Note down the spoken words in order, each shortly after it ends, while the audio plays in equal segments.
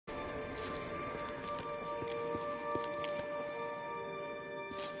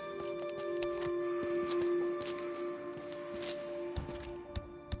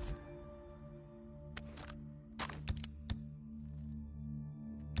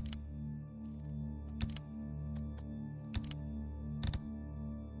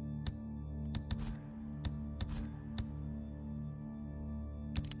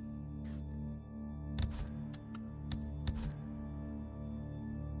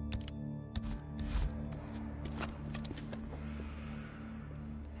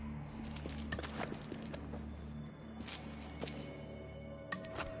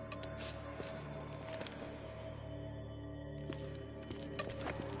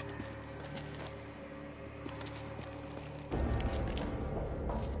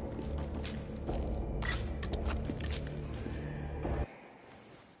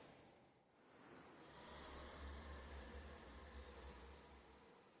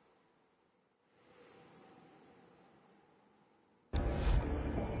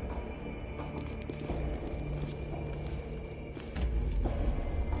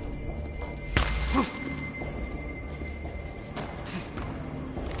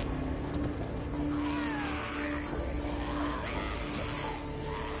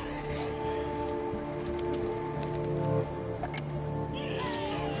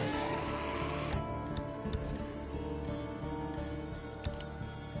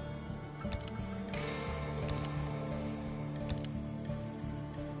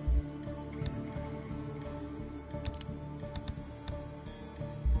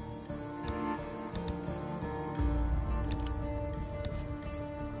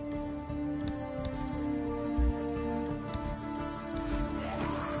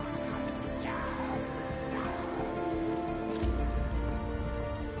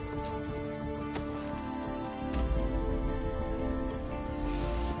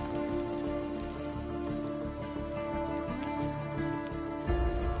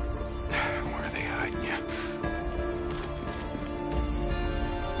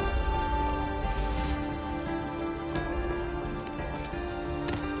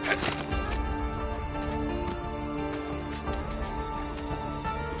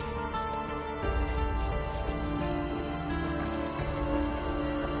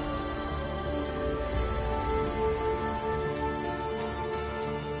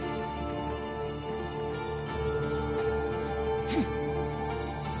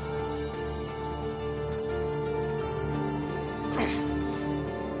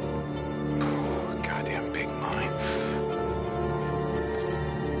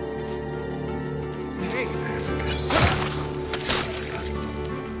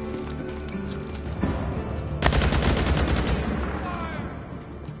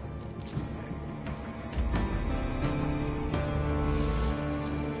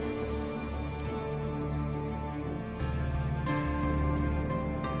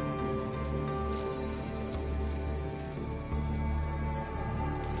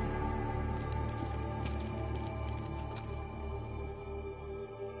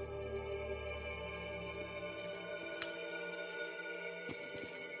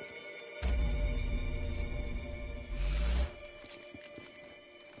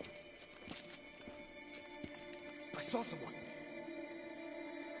I saw someone.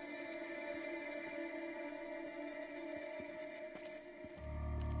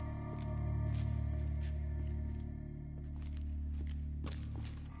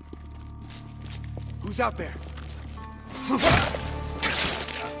 Who's out there?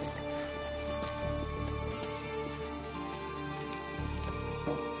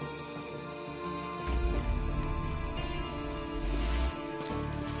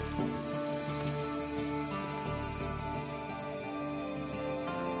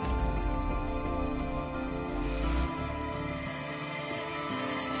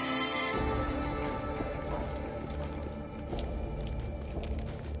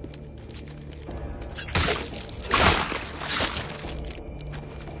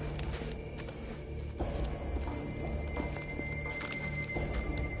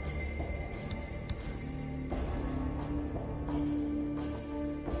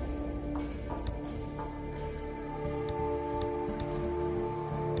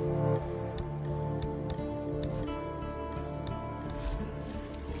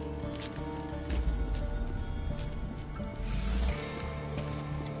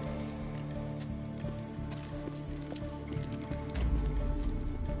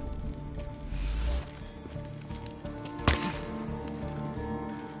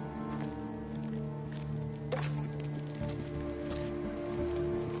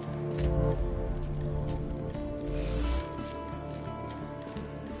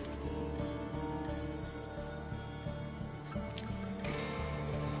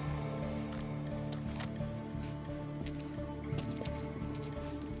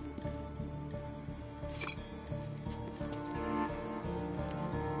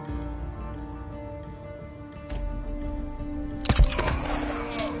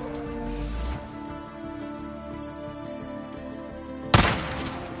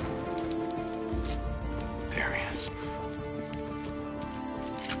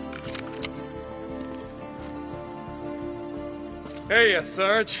 Hey,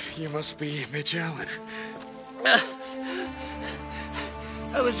 Sarge. You must be Mitch Allen. I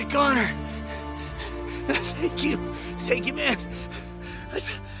was a goner. Thank you. Thank you, man.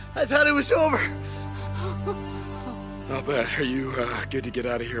 I thought it was over. Not bad. Are you good to get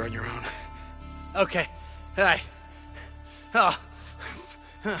out of here on your own? Okay. All right. Oh.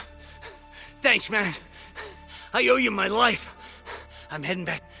 Thanks, man. I owe you my life. I'm heading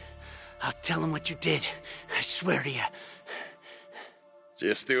back. I'll tell him what you did. I swear to you.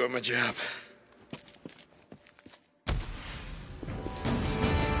 Just doing my job.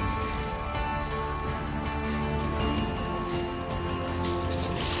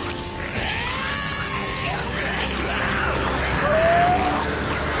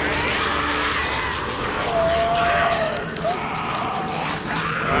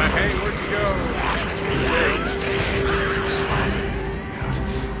 Hey, where'd you go?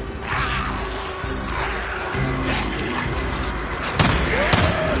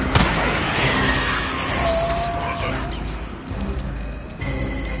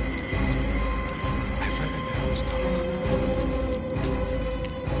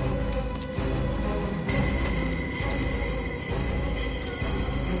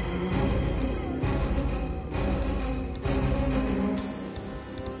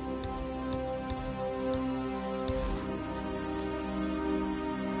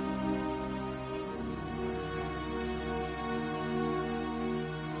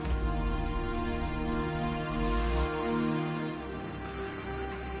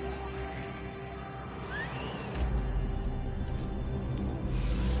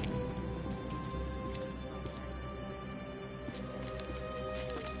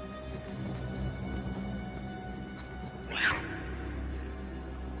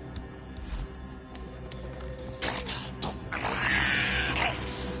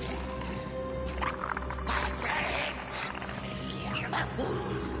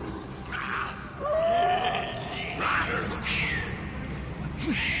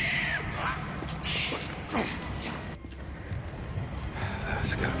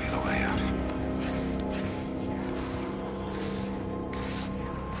 gotta be the way out.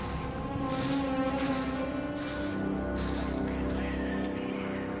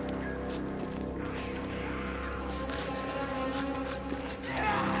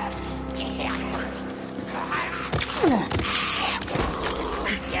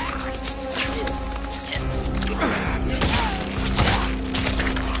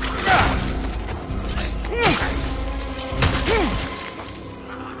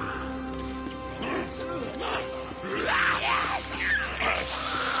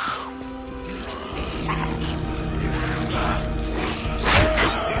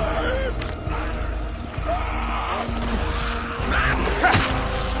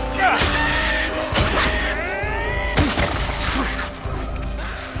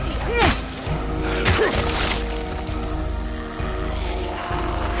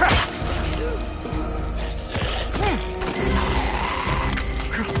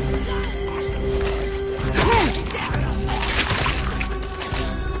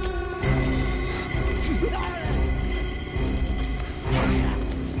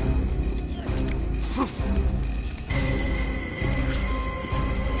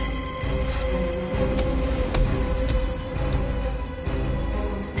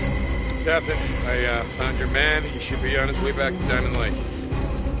 Captain, I found your man. He should be on his way back to Diamond Lake.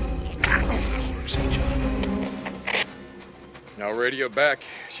 Good work, St. John. I'll radio back.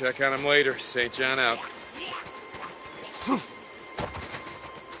 Check on him later. St. John out.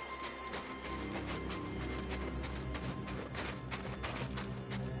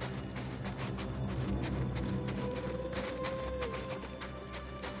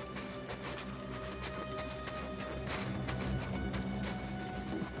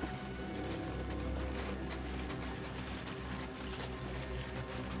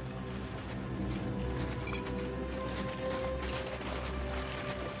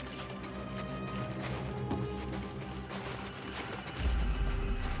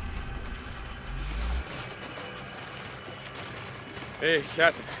 Hey,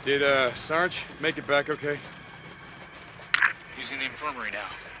 Captain, did Sarge make it back okay? He's in the infirmary now.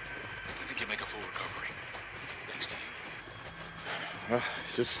 I think he'll make a full recovery. Thanks to you. Well,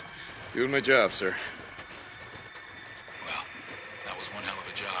 just doing my job, sir. Well, that was one hell of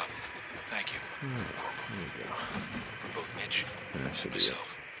a job. Thank you, Corporal. There you go. For both Mitch That should and be it.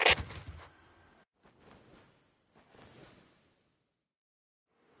 myself.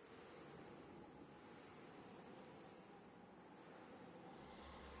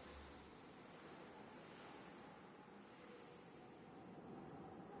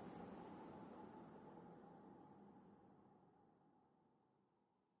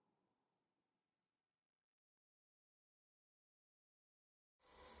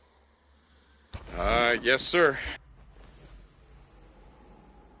 Yes, sir.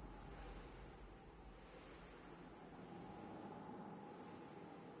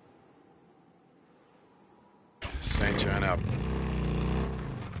 St. John out.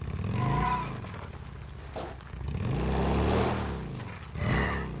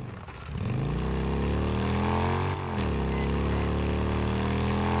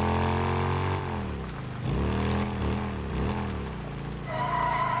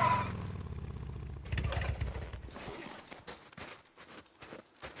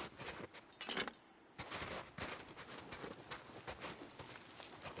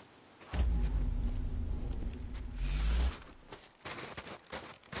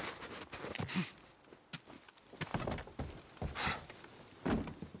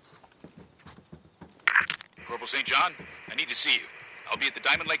 Corporal St. John, I need to see you. I'll be at the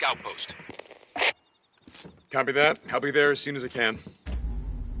Diamond Lake outpost. Copy that. I'll be there as soon as I can.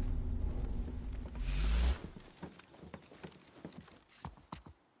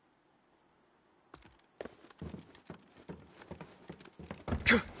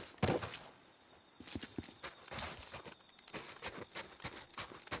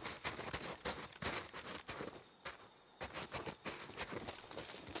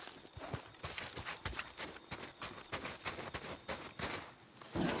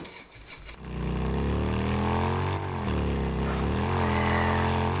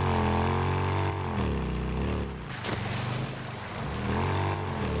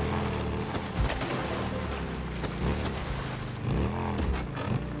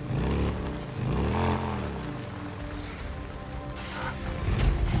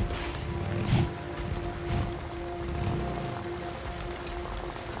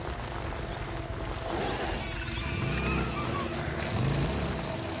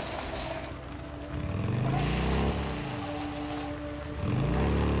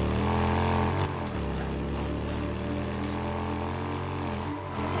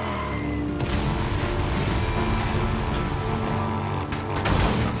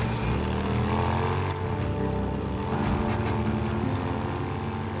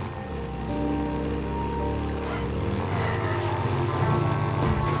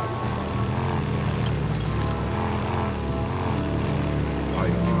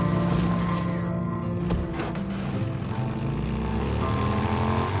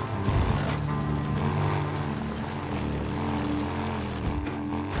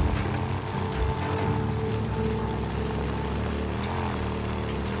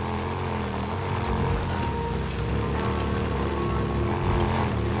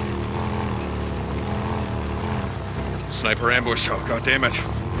 sniper ambush. Oh, God damn it.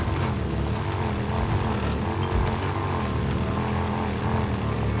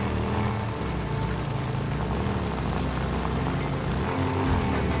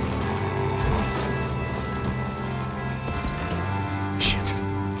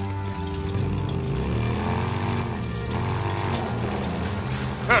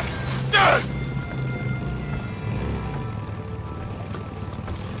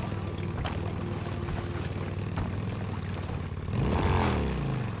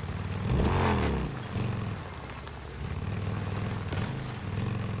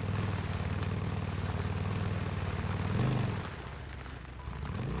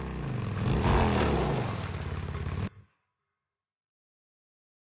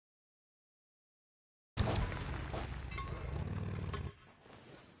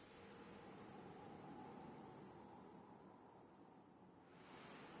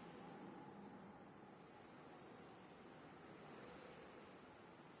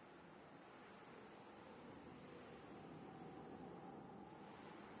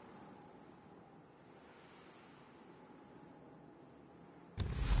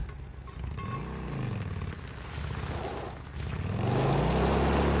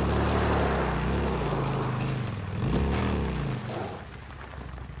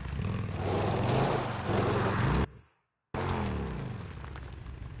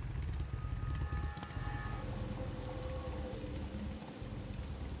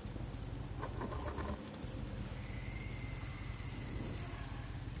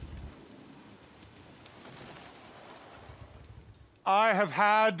 I have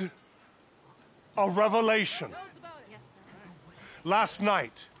had a revelation. Last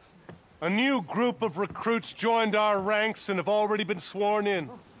night, a new group of recruits joined our ranks and have already been sworn in.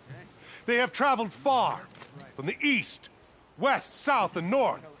 They have traveled far, from the east, west, south, and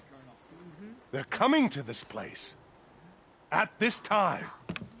north. They're coming to this place. At this time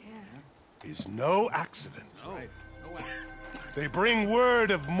is no accident. They bring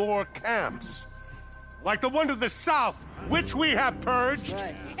word of more camps, like the one to the south, which we have purged.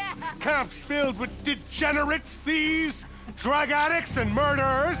 Camps filled with degenerates, thieves, drug addicts, and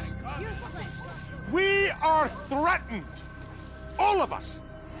murderers. We are threatened, all of us.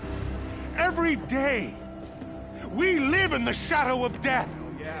 Every day, we live in the shadow of death.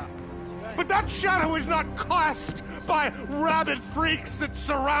 But that shadow is not cast by rabid freaks that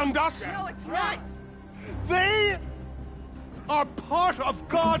surround us. No, it's not. They are part of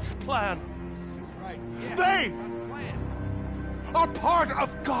God's plan. They are part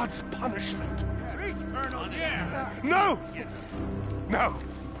of God's punishment. No! No!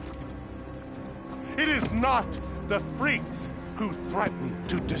 It is not the freaks who threaten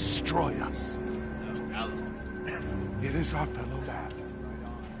to destroy us. It is our fellow man.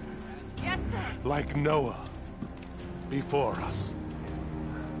 Yes, sir. Like Noah before us.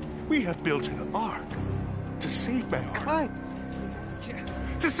 We have built an ark to save mankind.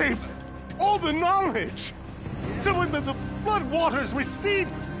 To save all the knowledge. So when the flood waters recede,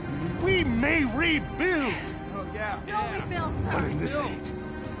 we may rebuild. Don't rebuild, sir. But in this age,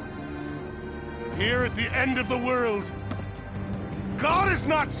 here at the end of the world, God is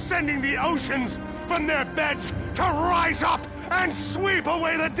not sending the oceans from their beds to rise up and sweep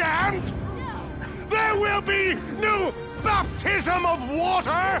away the damned. There will be no baptism of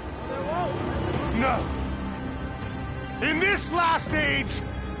water. No. In this last age,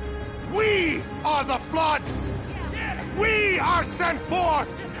 we are the flood. We are sent forth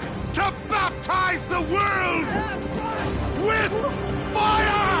to baptize the world with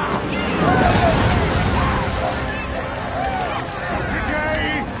fire!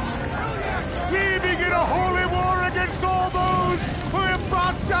 Today, we begin a holy war against all those who have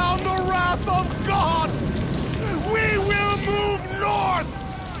brought down the wrath of God. We will move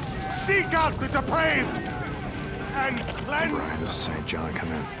north, seek out the depraved, and cleanse... Brian, this is St. John.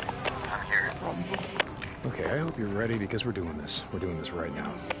 Come in. I'm here. Okay, I hope you're ready because we're doing this. We're doing this right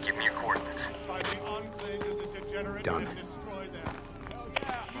now. Give me your coordinates. Done.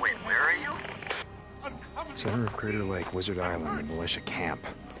 Wait, where are you? Center of Crater Lake, Wizard Island, the militia camp.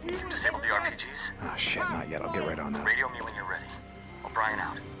 You've disabled the RPGs? Ah, shit, not yet. I'll get right on that. Radio me when you're ready. O'Brien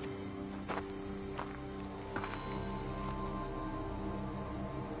out.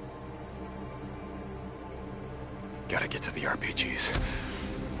 Gotta get to the RPGs.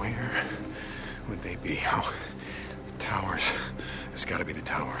 Where would they be? Oh, the towers. It's gotta be the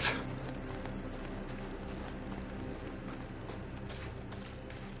towers.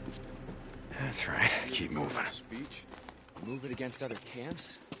 That's right. Keep moving. Speech? Move it against other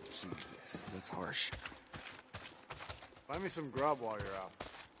camps? Jesus, that's harsh. Find me some grub while you're out.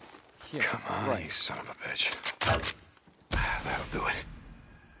 Yeah, Come on, right. you son of a bitch. That'll do it.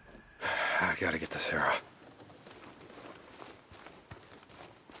 I gotta get to Sarah.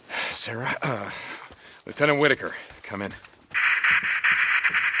 Sarah, Lieutenant Whitaker, come in.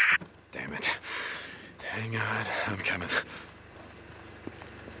 Damn it. Hang on, I'm coming.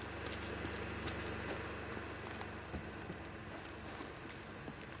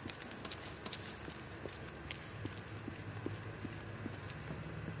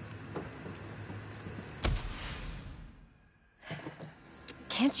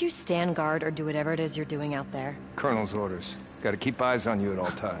 Can't you stand guard or do whatever it is you're doing out there? Colonel's orders. Gotta keep eyes on you at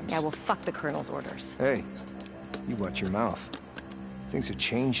all times. Yeah, well, fuck the Colonel's orders. Hey, you watch your mouth. Things are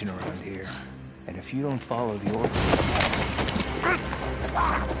changing around here. And if you don't follow the orders...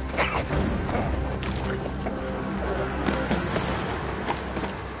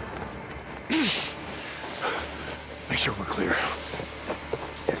 Make sure we're clear.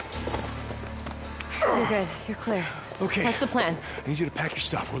 You're good. You're clear. Okay. What's the plan? I need you to pack your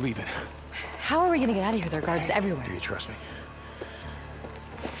stuff. We're leaving. How are we gonna get out of here? There are guards everywhere. Do you trust me?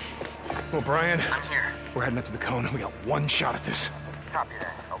 Well, Brian. I'm here. We're heading up to the cone, and we got one shot at this. Copy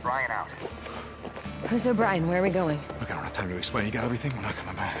that. O'Brien out. Who's O'Brien? Where are we going? Look, I don't have time to explain. You got everything? We're not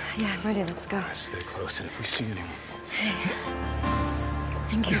coming back. Yeah, I'm ready. Let's go. Stay close, and if we see anyone...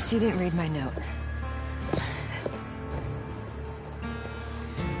 In case you didn't read my note.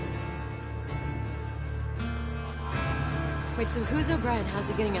 Wait, so who's O'Brien? How's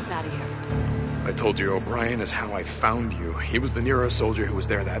he getting us out of here? I told you O'Brien is how I found you. He was the Nero soldier who was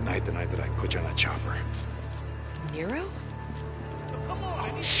there that night, the night that I put you on that chopper. Nero?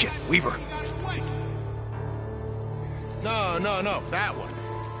 Oh, shit, Weaver. No, that one.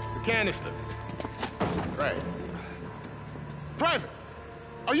 The canister. Right. Private,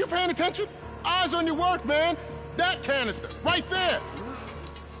 are you paying attention? Eyes on your work, man. That canister, right there.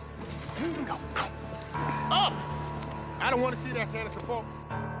 Go. Up! I don't want to see that canister fall.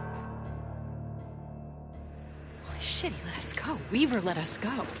 Holy shit, he let us go. Weaver let us go.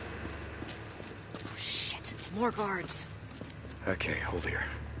 Oh, shit. More guards. Okay, hold here.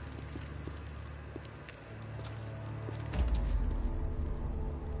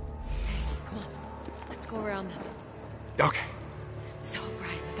 Hey, come on. Let's go around them. Okay. So,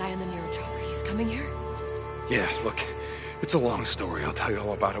 O'Brien, the guy in the Nero chopper, he's coming here? Yeah, look, it's a long story. I'll tell you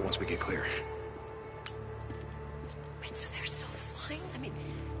all about it once we get clear. Wait, so they're still flying? I mean,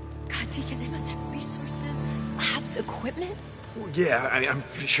 God, Deacon, they must have resources, labs, equipment? Well, yeah, I'm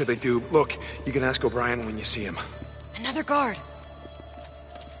pretty sure they do. Look, you can ask O'Brien when you see him. Another guard.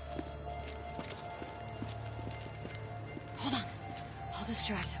 Hold on. I'll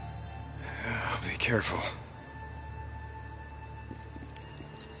distract him. Be careful.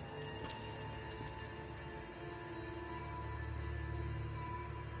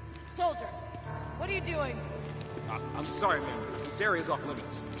 Soldier, what are you doing? I'm sorry, man. This area's off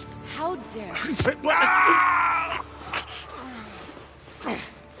limits. How dare...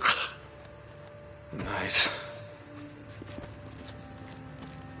 Nice.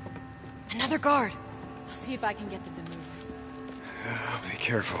 Another guard. I'll see if I can get them to move. Be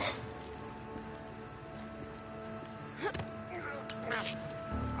careful.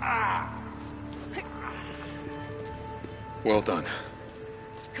 Well done.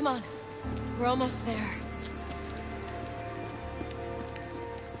 Come on. We're almost there.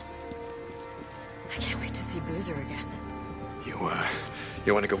 I can't wait to see Boozer again.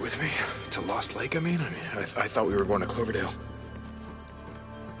 You want to go with me? To Lost Lake, I mean? I thought we were going to Cloverdale.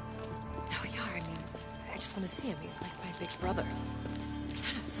 No, we are. I mean, I just want to see him. He's like my big brother. I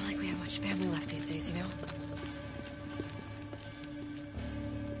don't know, it's not like we have much family left these days, you know?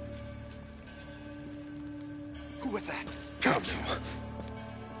 Who was that? Come on.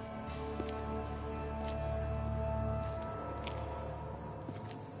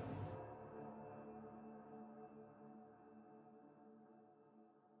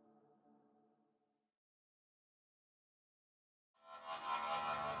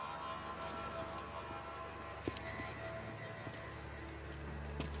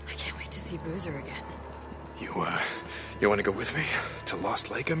 I can't wait to see Boozer again. You want to go with me? To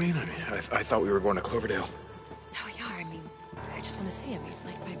Lost Lake, I mean? I thought we were going to Cloverdale. No, we are. I mean, I just want to see him. He's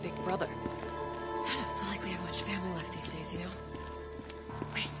like my big brother. I don't know, it's not like we have much family left these days, you know?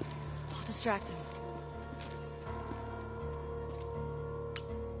 Wait, I'll distract him.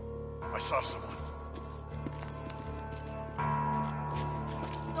 I saw someone.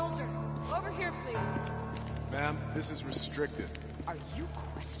 Soldier, over here, please. Ma'am, this is restricted. Are you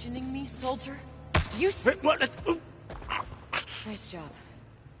questioning me, soldier? Do you see? What? Nice job.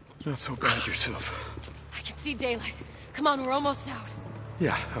 Not so bad yourself. I can see daylight. Come on, we're almost out.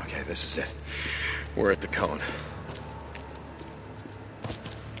 Yeah, okay, this is it. We're at the cone.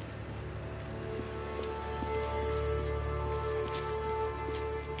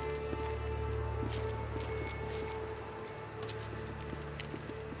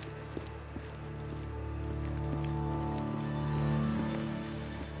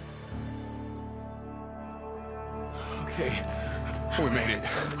 okay. We made it.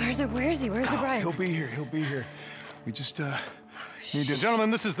 Where is he? Where's O'Brien? He'll be here. We just, need to...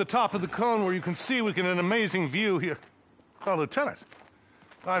 Gentlemen, this is the top of the cone where you can see we get an amazing view here. Oh, Lieutenant,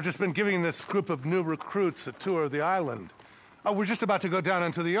 I've just been giving this group of new recruits a tour of the island. We're just about to go down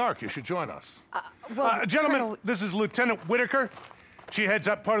into the Ark. You should join us. Gentlemen, Colonel... this is Lieutenant Whitaker. She heads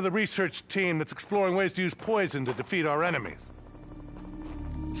up part of the research team that's exploring ways to use poison to defeat our enemies.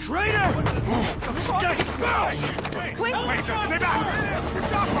 Traitor! Wait, stay back!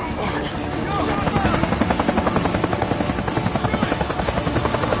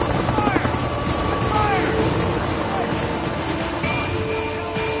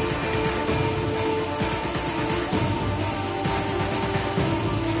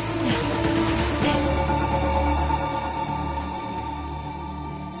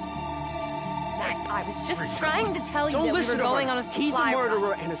 I was just trying to tell you Don't that we listen were to going her. on a supply He's a run.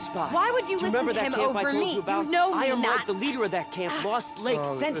 murderer and a spy. Why would you Do you listen remember to that him camp I over told me? you about? You know I am me like not. the leader of that camp. Lost Lake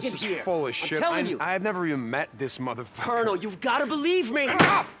sent him this is here. full of shit. I'm telling you. I've never even met this motherfucker. Colonel, you've got to believe me.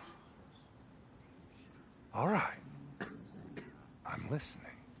 Enough! All right. I'm listening.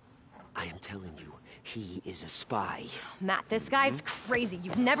 I am telling you, he is a spy. Matt, this guy's crazy.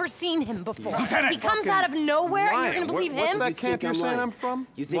 You've never seen him before. Lieutenant! He comes out of nowhere and you're gonna believe What's him? that camp you're saying I'm from?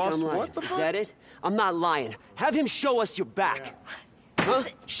 You think Lost I'm lying? what the Is fuck? that it? I'm not lying. Have him show us your back. Huh?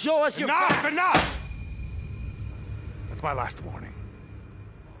 Show us your back. Enough! That's my last warning.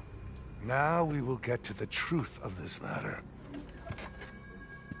 Now we will get to the truth of this matter.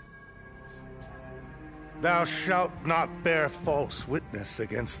 Thou shalt not bear false witness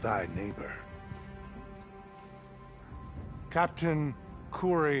against thy neighbor. Captain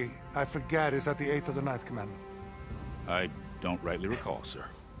Curry, I forget, is that the 8th or the 9th commandment? I don't rightly recall, sir.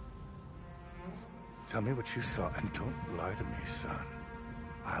 Tell me what you saw, and don't lie to me, son.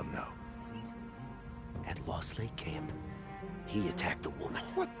 I'll know. At Lost Lake Camp, he attacked a woman.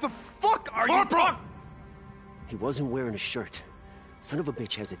 What the fuck are you talking? He wasn't wearing a shirt. Son of a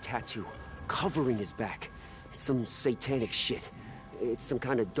bitch has a tattoo covering his back. It's some satanic shit. It's some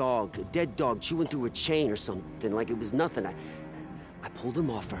kind of dog, a dead dog chewing through a chain or something, like it was nothing. I pulled him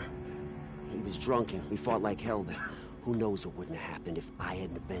off her. He was drunk and we fought like hell, but who knows what wouldn't have happened if I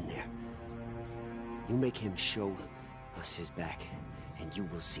hadn't have been there. You make him show us his back, and you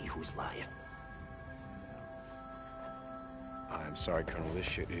will see who's lying. I'm sorry, Colonel. This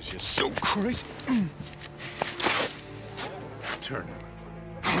shit is just so crazy. Turn him.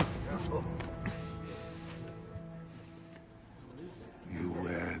 You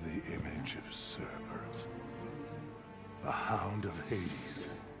wear the image of Cerberus, the Hound of Hades.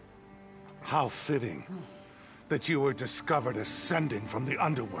 How fitting that you were discovered ascending from the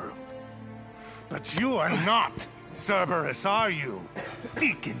underworld. But you are not Cerberus, are you,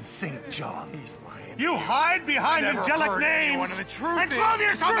 Deacon St. John? He's lying. You hide behind angelic names and clothe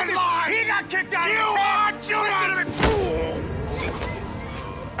yourself in lies! He got kicked out! You are Judas!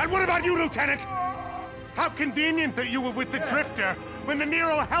 And what about you, Lieutenant? How convenient that you were with the Drifter when the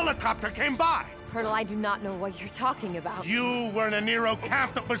Nero helicopter came by. Colonel, I do not know what you're talking about. You were in a Nero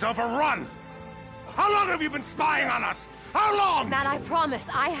camp that was overrun. How long have you been spying on us? How long? Matt, I promise,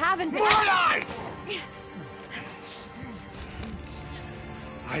 I haven't been... More lies!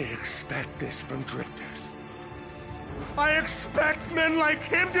 I expect this from Drifters. I expect men like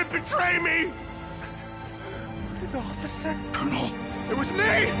him to betray me! The officer? Colonel, it was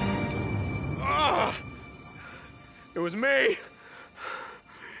me! It was me!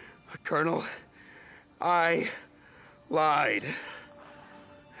 Colonel, I lied.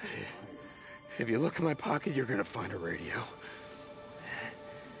 If you look in my pocket, you're gonna find a radio.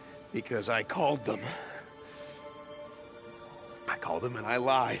 Because I called them. I called them and I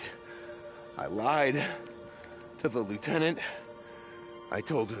lied. I lied to the lieutenant. I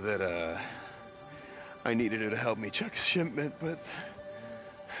told her that, I needed her to help me check a shipment, but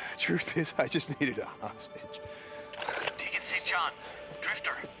the truth is, I just needed a hostage. Deacon St. John,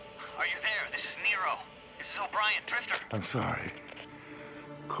 Drifter, are you there? This is Nero. This is O'Brien, Drifter. I'm sorry.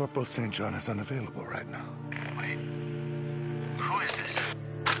 Corporal St. John is unavailable right now. Wait. Who is this?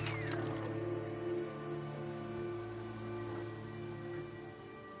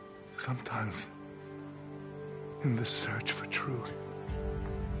 Sometimes, in the search for truth,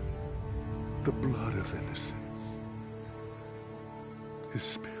 the blood of innocence is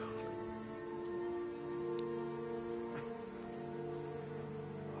spilled.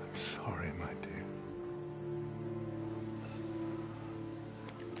 I'm sorry, my dear.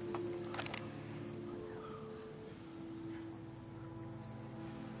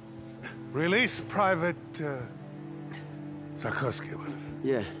 Release Private, Sarkovsky, was it?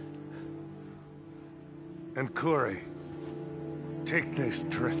 Yeah. And Curry, Take this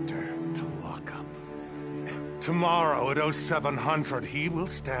drifter to lockup. Tomorrow at 0700, he will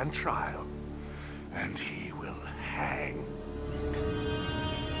stand trial. And he will hang.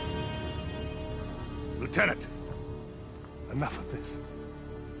 Lieutenant, enough of this.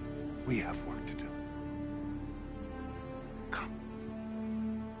 We have work to do. Come.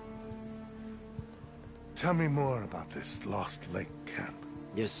 Tell me more about this Lost Lake camp.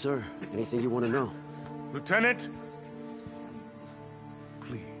 Yes, sir. Anything you want to know? Lieutenant,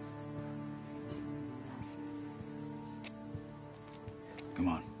 please. Come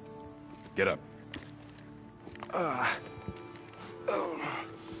on. Get up.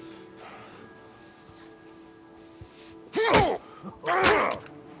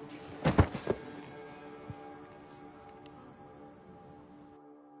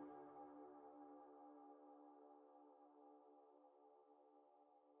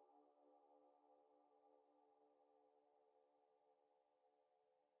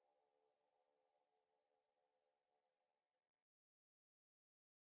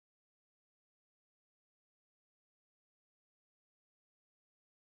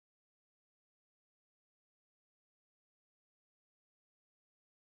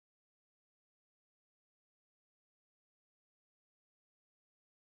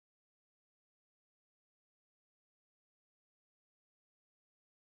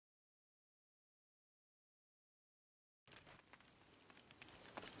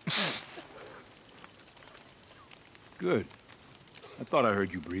 Good. I thought I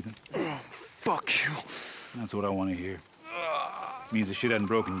heard you breathing. Fuck you. That's what I want to hear. Means the shit hadn't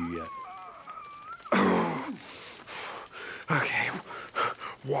broken you yet. Okay.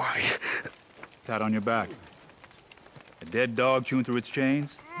 Why? Tat on your back. A dead dog chewing through its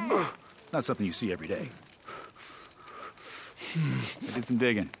chains? Not something you see every day. I did some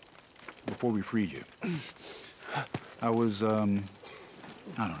digging before we freed you. I was, I don't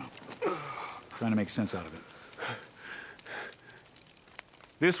know, trying to make sense out of it.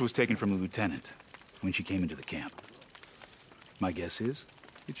 This was taken from the lieutenant when she came into the camp. My guess is,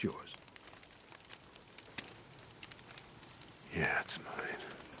 it's yours. Yeah, it's mine.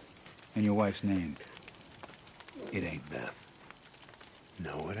 And your wife's name? It ain't Beth.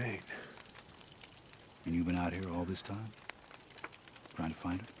 No, it ain't. And you've been out here all this time? Trying to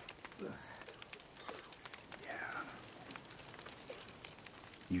find her? Yeah.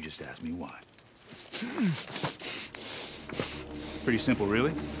 You just asked me why. Pretty simple,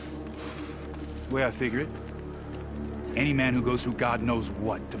 really. The way I figure it, any man who goes through God knows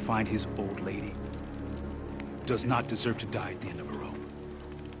what to find his old lady does not deserve to die at the end of a rope.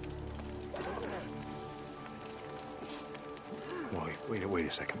 Wait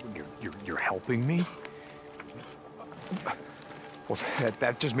a second. You're helping me? Well,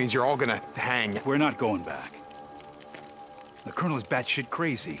 that just means you're all gonna hang. We're not going back. The Colonel is batshit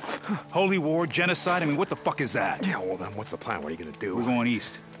crazy. Holy war, genocide, I mean, what the fuck is that? Yeah, well then, what's the plan? What are you gonna do? We're going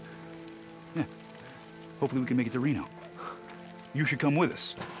east. Yeah. Hopefully we can make it to Reno. You should come with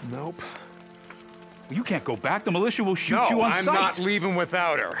us. Nope. Well, you can't go back. The militia will shoot you on sight. I'm not leaving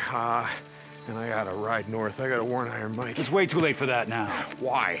without her. And I gotta ride north. I gotta warn Iron Mike. It's way too late for that now.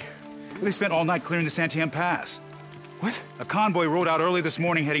 Why? They spent all night clearing the Santiam Pass. What? A convoy rode out early this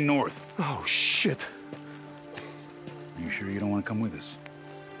morning heading north. Oh, shit. Are you sure you don't want to come with us?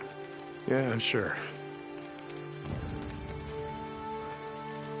 Yeah, I'm sure.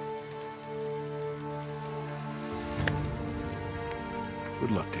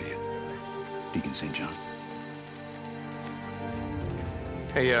 Good luck to you, Deacon St. John.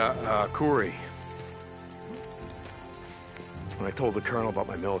 Hey, Corey. When I told the Colonel about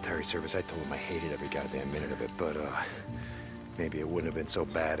my military service, I told him I hated every goddamn minute of it, but, maybe it wouldn't have been so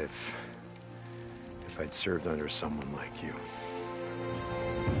bad if I'd served under someone like you.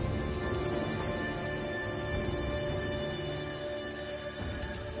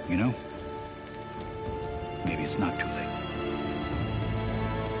 You know, maybe it's not too late.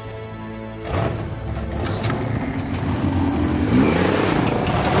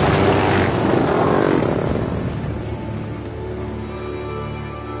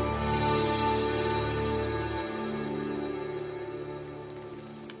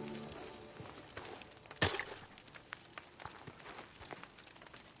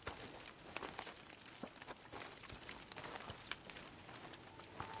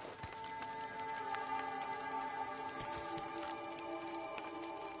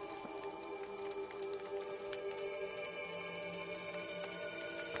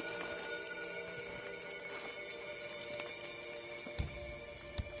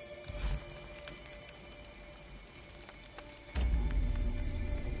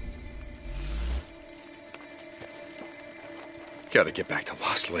 Gotta get back to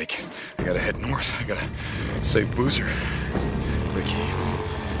Lost Lake. I gotta head north. I gotta save Boozer, Ricky,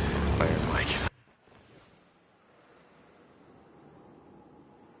 Iron Mike.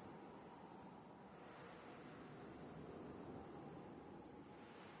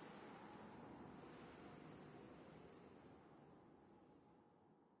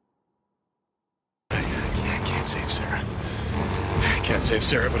 I can't save Sarah. I can't save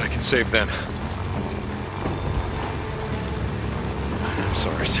Sarah, but I can save them. I'm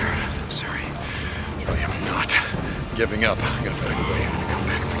sorry, Sarah. I'm sorry. But I am not giving up. I'm gonna find a way. I'm gonna come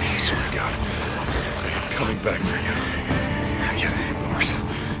back for you. I swear to God. I am coming back for you. I gotta head north.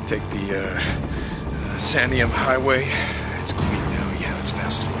 Take the Sandium Highway. It's clear now. Yeah, that's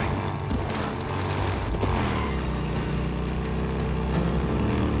fastest way.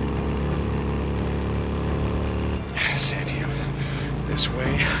 Sandium. This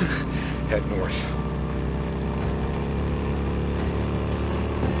way. Head north.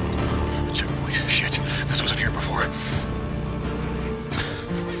 Checkpoint. Shit. This wasn't here before.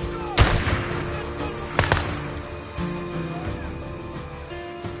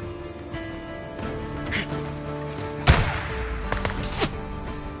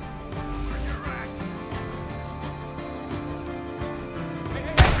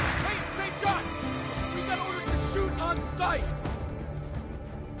 Hey, St. John! We got orders to shoot on sight!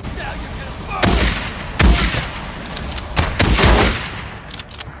 Now you're gonna...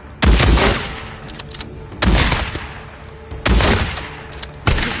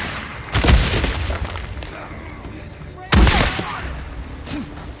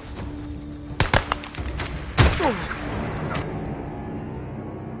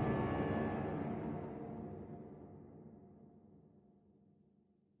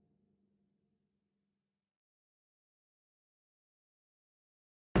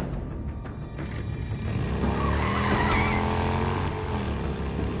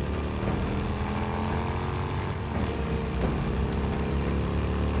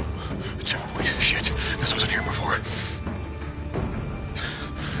 Checkpoint. Shit. This wasn't here before.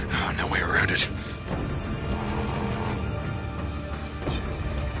 Oh, no way around it.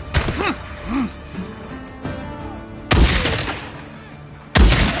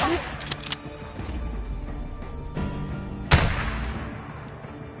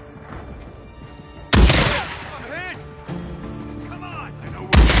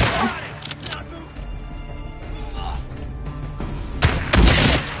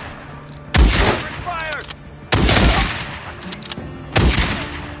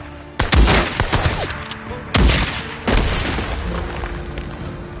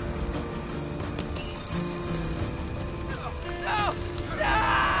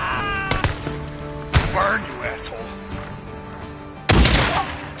 Burn, you asshole.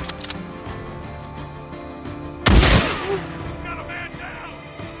 Got a man down!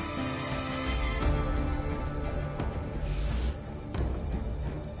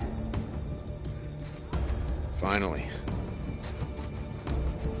 Finally.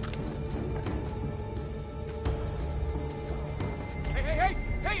 Hey,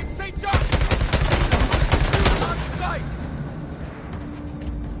 it's St. John! Shoot on sight!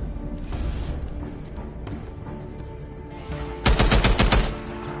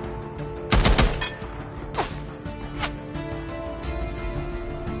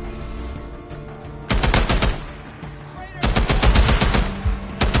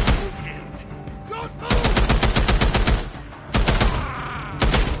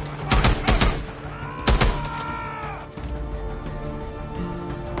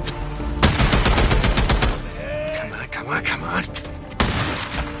 Come on.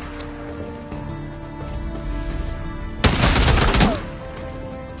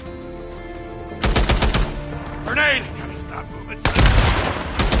 Grenade! Gotta stop moving.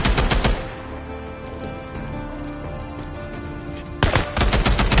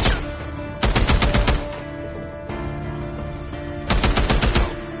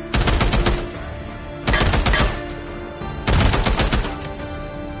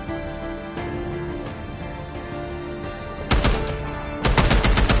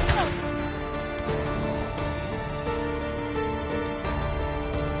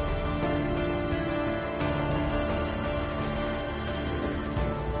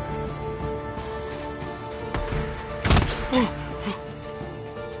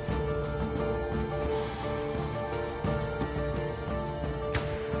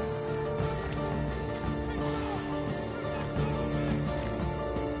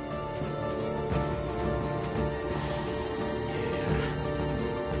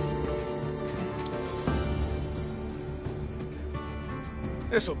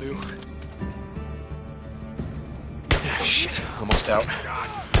 This'll do. Shit, almost out.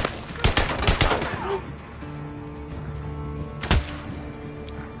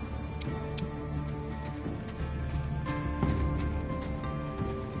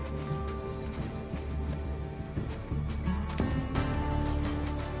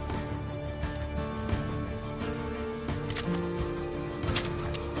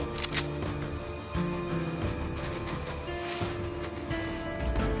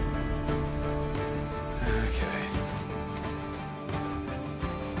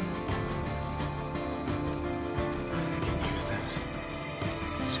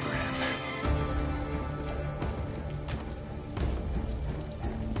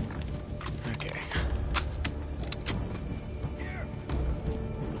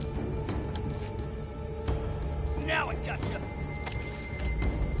 Now I gotcha!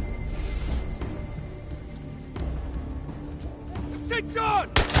 St. John!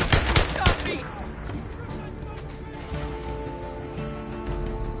 Stop me!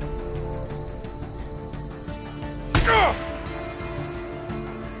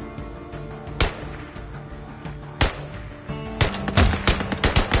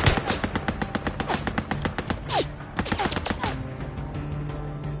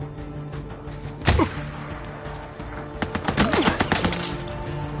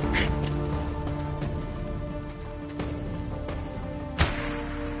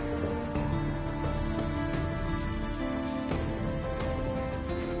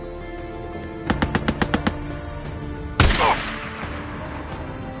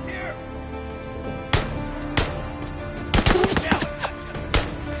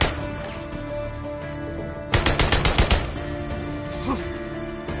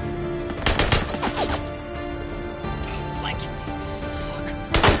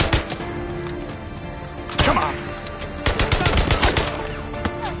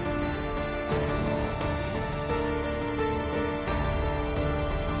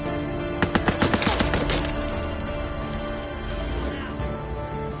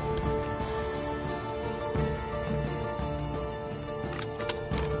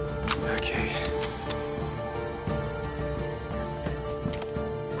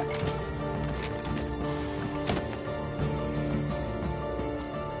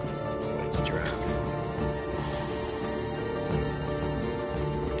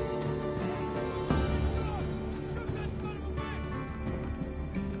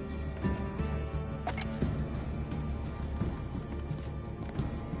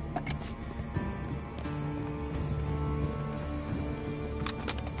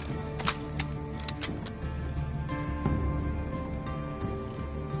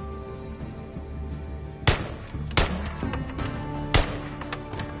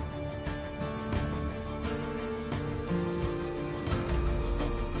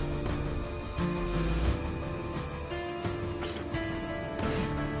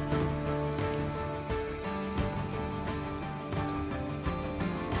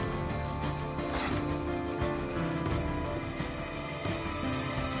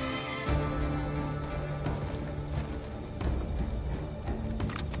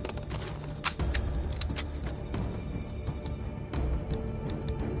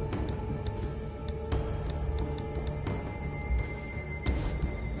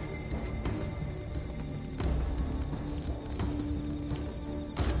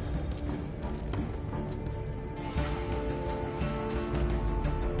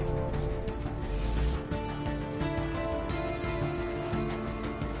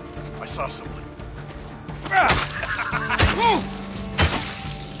 I saw someone.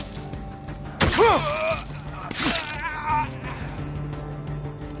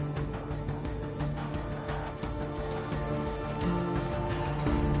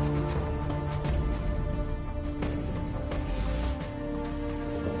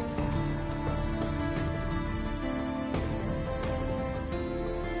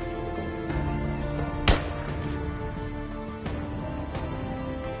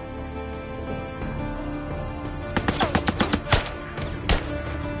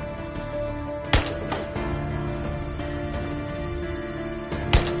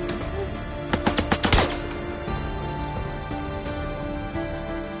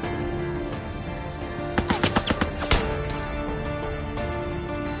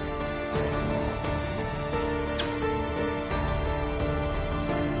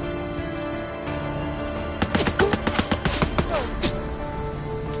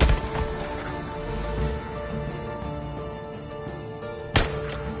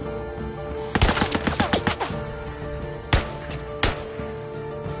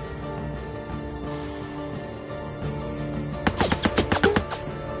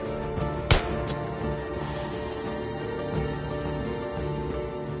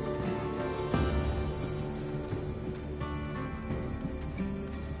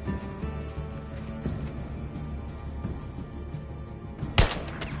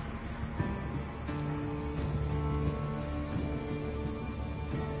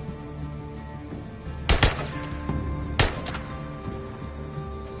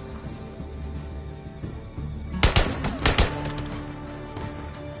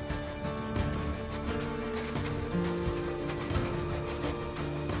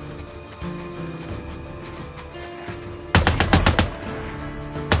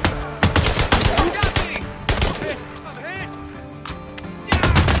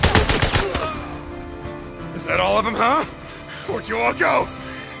 Is that all of them, huh? Where'd you all go?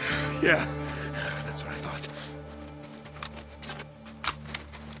 Yeah, that's what I thought.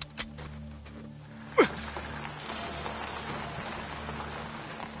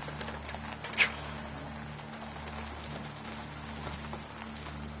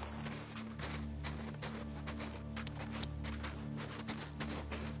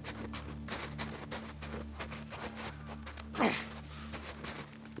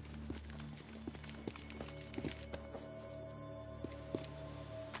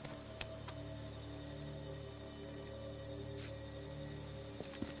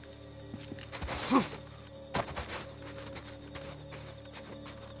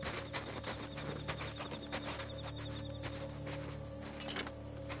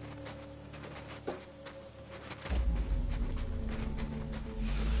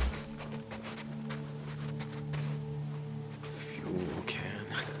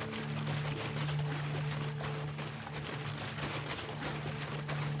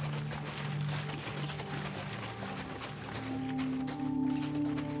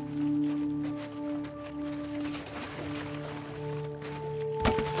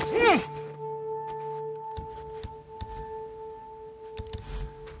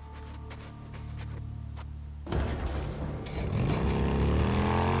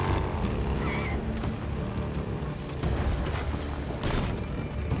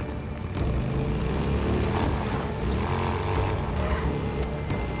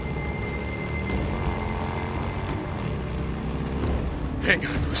 Hang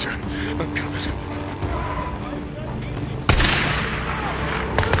on, Boozer. I'm coming.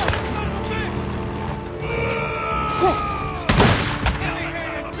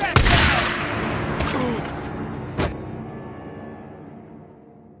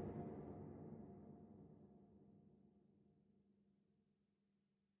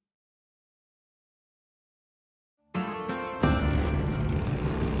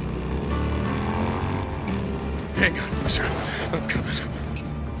 Hang on, Boozer. I'm coming.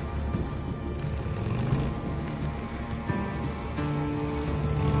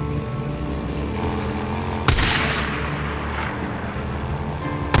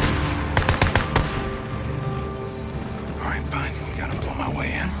 All right, fine. Gotta blow my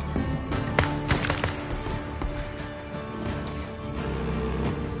way in.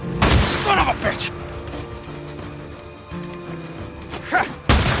 Son of a bitch!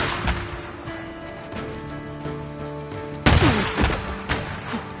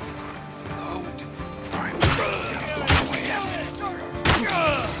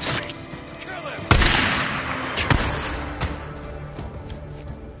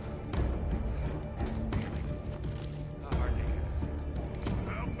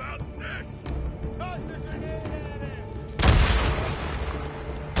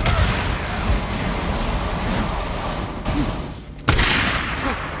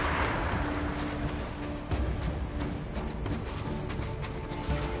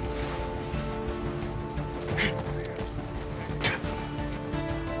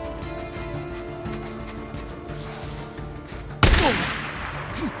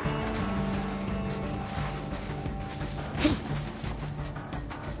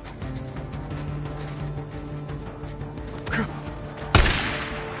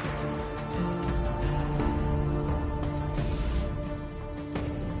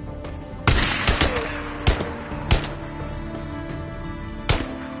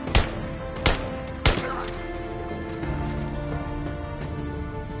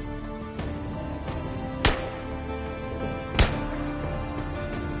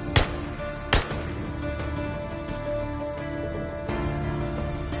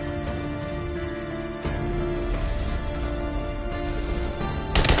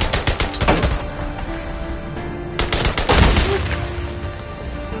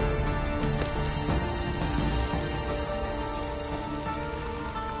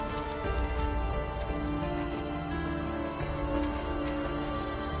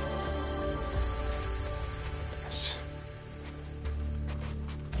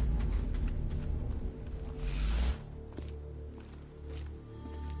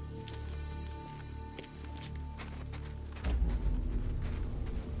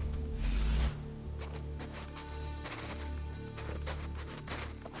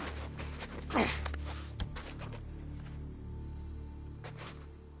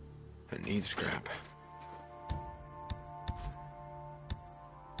 I need scrap.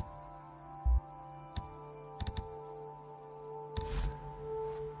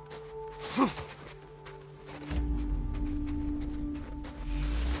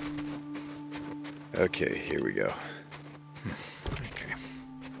 Okay, here we go. Okay.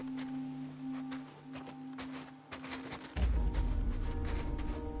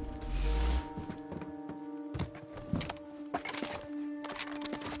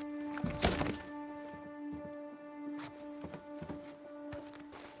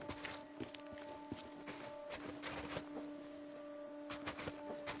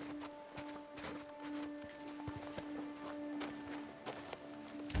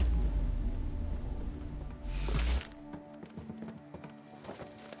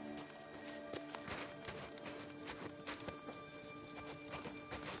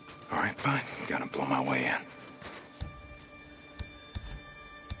 All right, fine. Gotta blow my way in.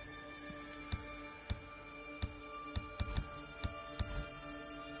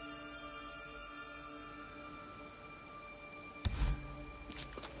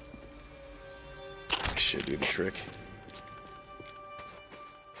 Should do the trick.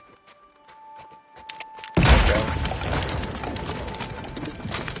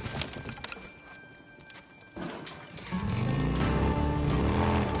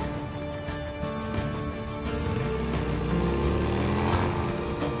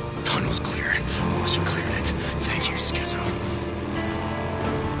 Tunnel's clear. Militia cleared it. Thank you, Schizo.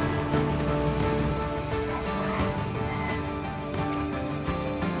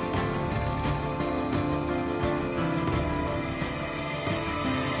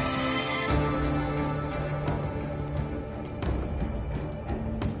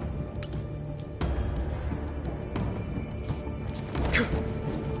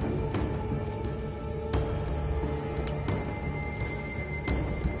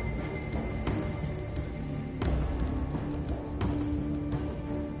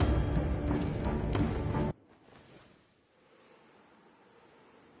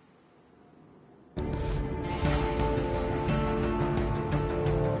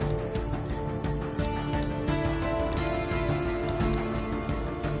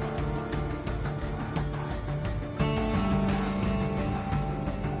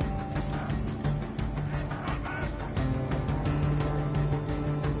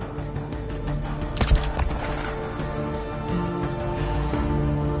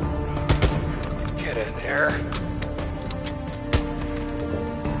 Get in there.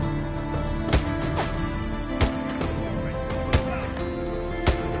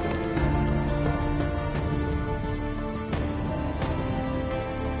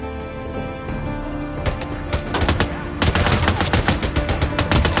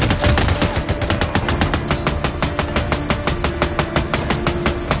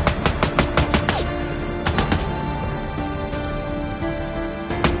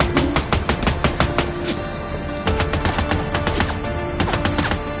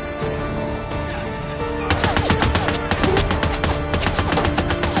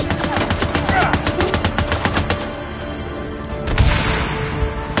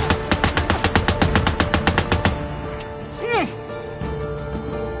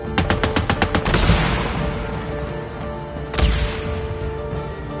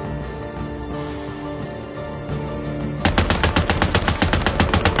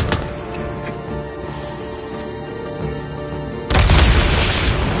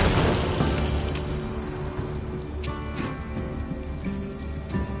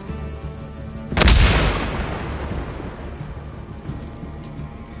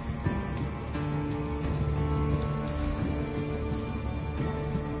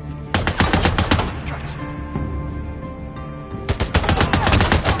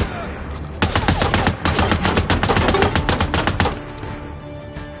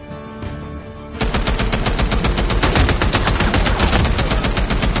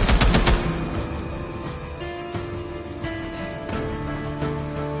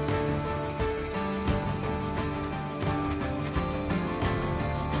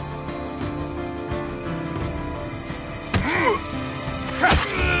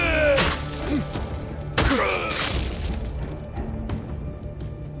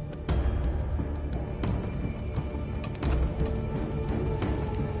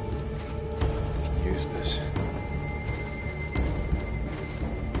 Use this.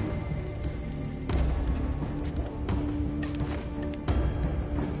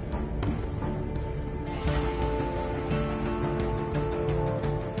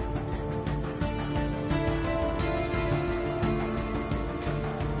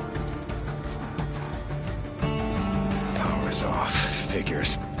 Power's off.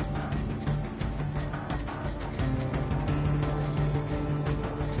 Figures.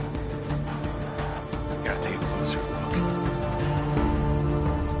 Gotta take a closer look.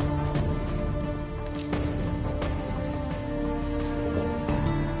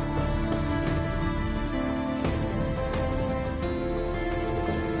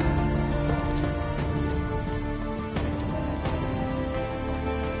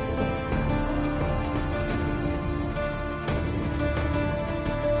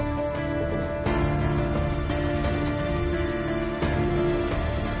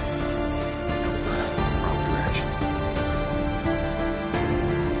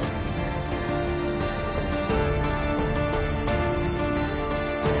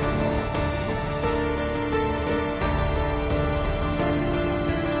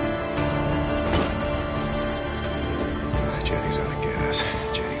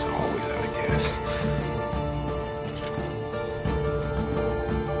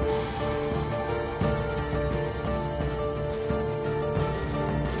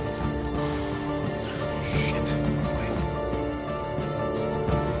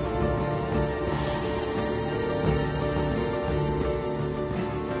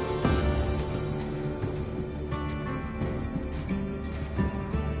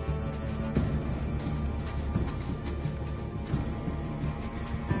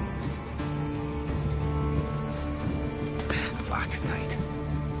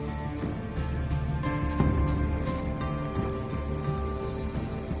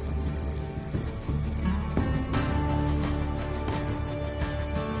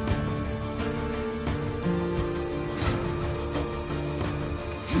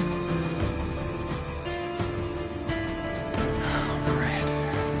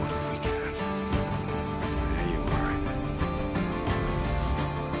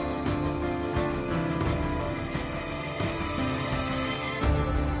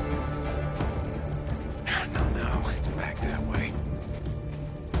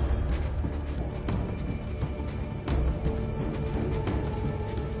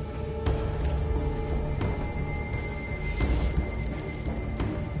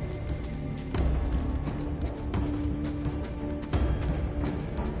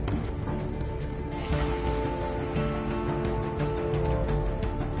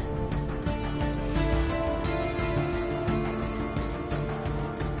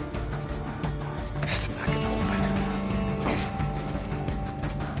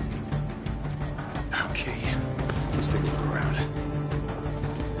 Let's take a look around.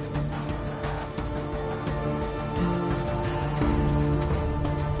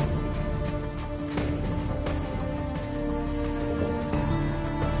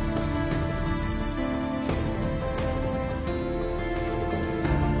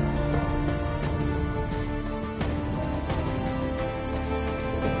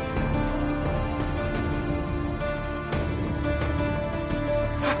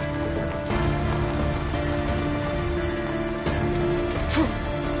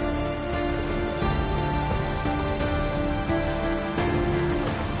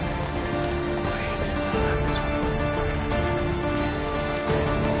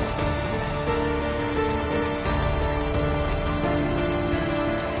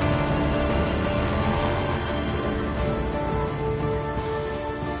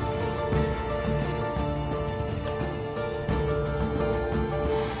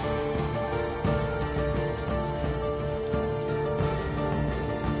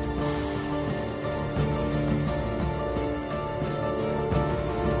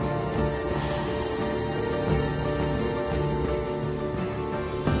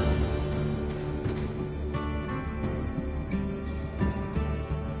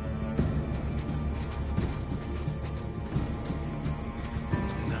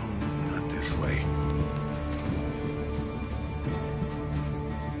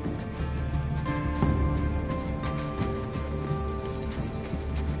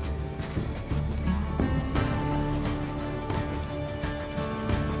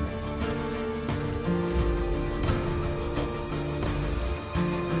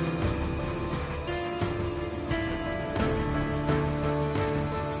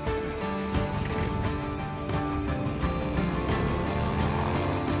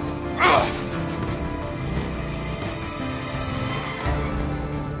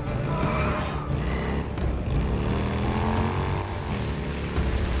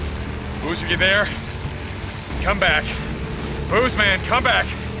 Boozer, you there? Come back. Booze, man, come back.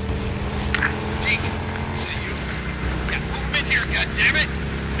 Deke, is that you? Yeah, movement here, goddammit!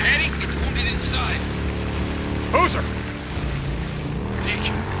 Addy, get wounded inside. Boozer!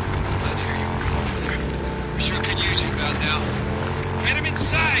 Deke, glad to hear you breathing, brother. We sure could use you about now. Get him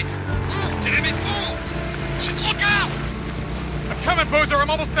inside! Move, damn it, move! Should look out! I'm coming, Boozer, I'm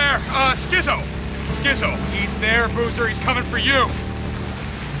almost there. Skizzo! Skizzo, he's there, Boozer, he's coming for you.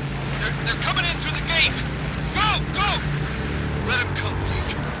 They're coming in through the gate! Go! Go! Let him come,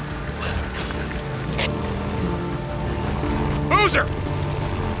 Deke. Let him come. Boozer!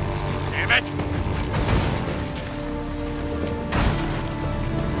 Damn it!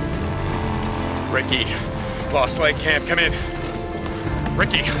 Ricky, Lost Lake Camp, come in.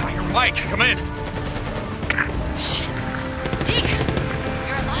 Ricky, your mic, come in. Shit. Deke!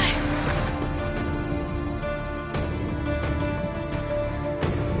 You're alive.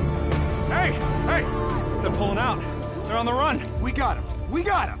 Hey! Hey! They're pulling out. They're on the run. We got him. We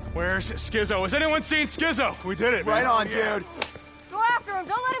got him. Where's Skizzo? Has anyone seen Skizzo? We did it, Right man. on, dude. Go after him.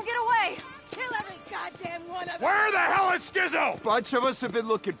 Don't let him get away. Kill every goddamn one of them. Where the hell is Skizzo? Bunch of us have been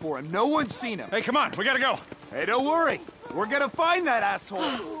looking for him. No one's seen him. Hey, come on. We gotta go. Hey, don't worry. We're gonna find that asshole.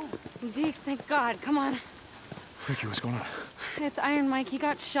 Deke, thank God. Come on. Ricky, what's going on? It's Iron Mike. He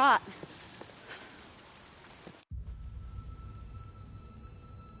got shot.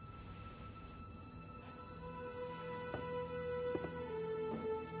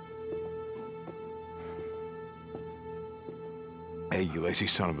 Hey, you lazy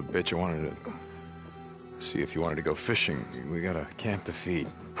son of a bitch, I wanted to see if you wanted to go fishing. We got a camp to feed.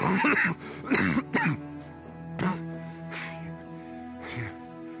 You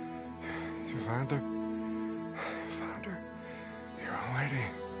found her? Found her? Your old lady?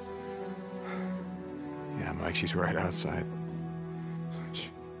 Yeah, Mike, she's right outside.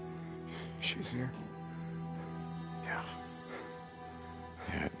 She's here? Yeah.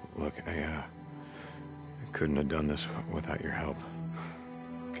 Yeah, look, I couldn't have done this without your help.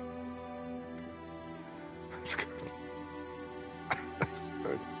 That's good. That's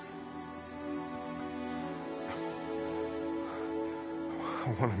good.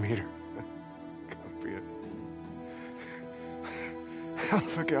 I want to meet her. Gotta be it. Hell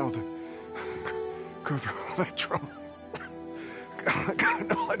of a gal to go through all that trouble. God, God,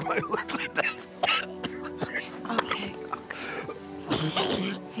 no, like my little death. Okay.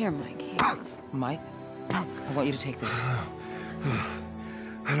 Here, Mike. Here. Mike, I want you to take this.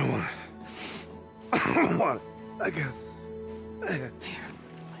 I don't want it. I don't want it. I got. Here,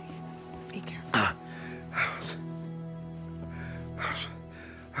 Mike. Be careful.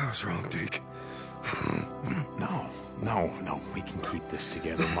 I was wrong, Deke. No, No, we can keep this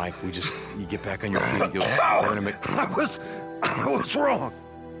together, Mike. You get back on your feet. We're gonna make... I was wrong.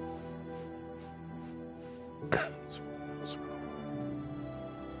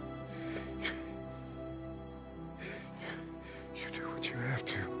 You do what you have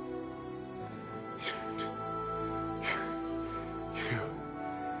to.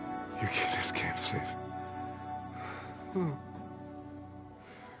 You keep this camp safe.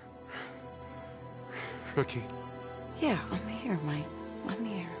 Rookie. Yeah, I'm here, Mike. I'm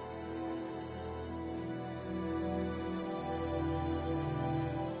here.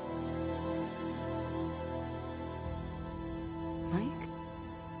 Mike?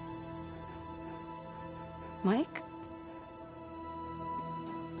 Mike?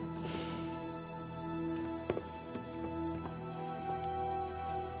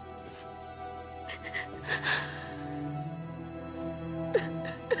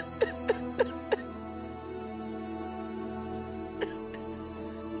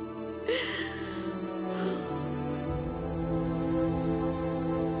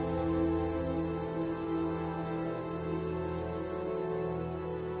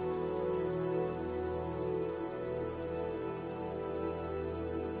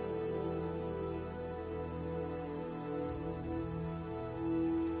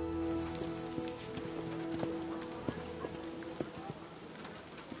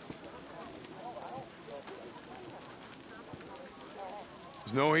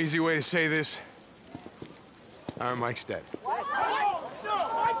 There's no easy way to say this. Iron Mike's dead.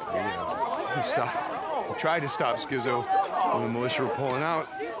 He stopped. He tried to stop Skizzo when the militia were pulling out.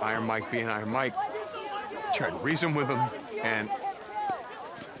 Iron Mike being Iron Mike. Tried to reason with him, and...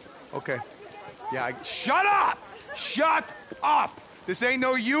 Okay. Yeah, Shut up! Shut up! This ain't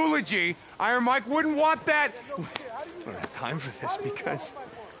no eulogy. Iron Mike wouldn't want that. We don't have time for this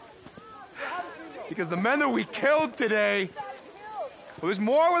because the men that we killed today... Well, there's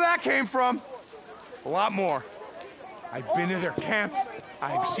more where that came from. A lot more. I've been to their camp.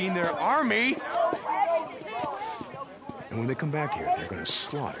 I've seen their army. And when they come back here, they're gonna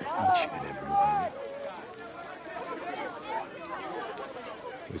slaughter each and every one.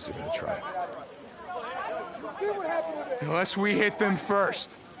 At least they're gonna try. Unless we hit them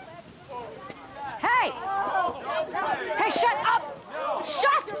first. Hey! Hey, shut up!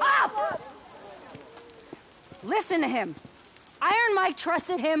 Shut up! Listen to him. Iron Mike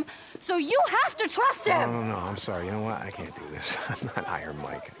trusted him, so you have to trust him! No, I'm sorry. You know what? I can't do this. I'm not Iron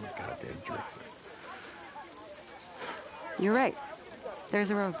Mike. I'm a goddamn drifter. You're right. There's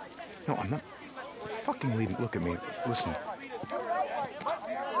a road. No, I'm not fucking leaving. Look at me. Listen.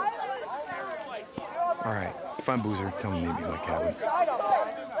 All right. Find Boozer. Tell him to meet me in my cabin.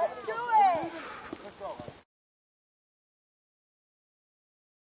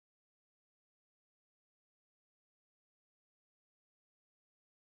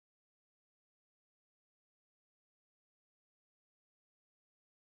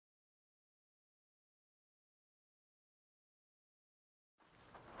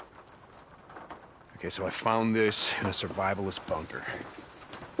 Okay, so I found this in a survivalist bunker.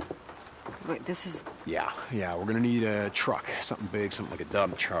 Wait, this is... Yeah, we're gonna need a truck. Something big, something like a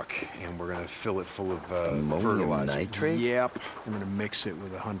dump truck. And we're gonna fill it full of fertilizer. Nitrate? Yep. We're gonna mix it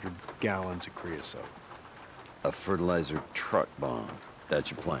with 100 gallons of creosote. A fertilizer truck bomb. That's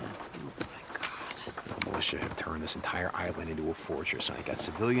your plan. The militia have turned this entire island into a fortress. Now you got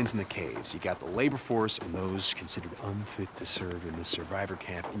civilians in the caves, you got the labor force and those considered unfit to serve in this survivor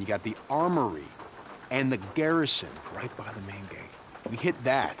camp, and you got the armory and the garrison right by the main gate. We hit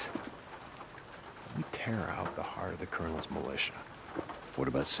that. We tear out the heart of the colonel's militia. What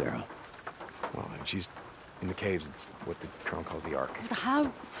about Sarah? Well, she's in the caves. It's what the colonel calls the Ark. How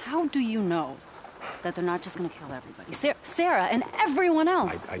do you know that they're not just gonna kill everybody? Sarah and everyone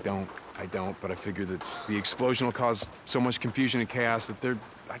else. I don't, but I figure that the explosion will cause so much confusion and chaos that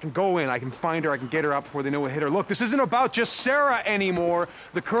I can go in, I can find her, I can get her out before they know what hit her. Look, this isn't about just Sarah anymore.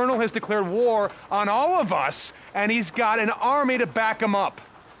 The colonel has declared war on all of us, and he's got an army to back him up.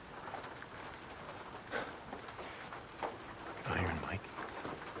 Iron Mike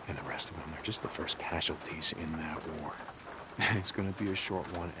and the rest of them, they're just the first casualties in that war. It's gonna be a short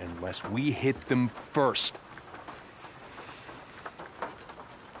one unless we hit them first.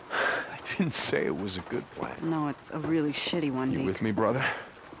 I didn't say it was a good plan. No, it's a really shitty one, You Deke. with me, brother?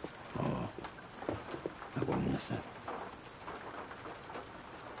 Oh, I won't miss it.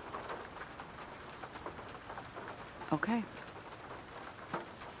 Okay.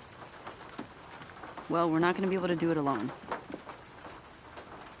 Well, we're not going to be able to do it alone.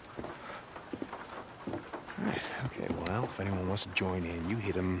 All right, okay, well, if anyone wants to join in, you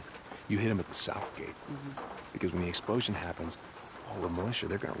hit him at the south gate. Mm-hmm. Because when the explosion happens, all the militia,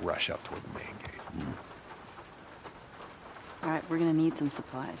 they're gonna rush up toward the main gate. All right, we're gonna need some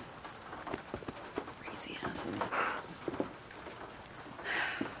supplies. Crazy asses.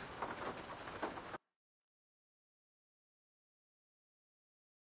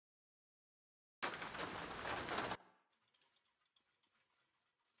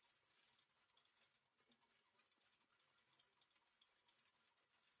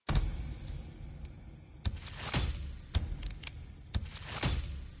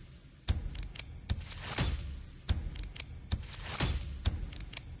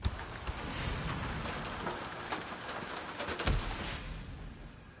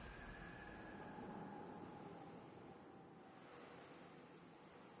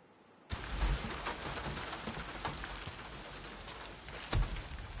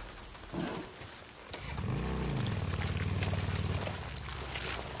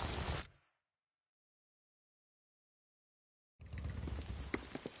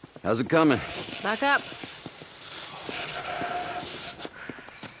 How's it coming? Back up.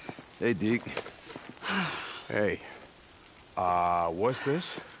 Hey, Deke. Hey. What's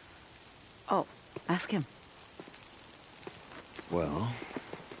this? Oh, ask him. Well,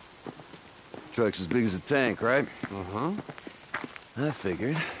 truck's as big as a tank, right? Uh-huh. I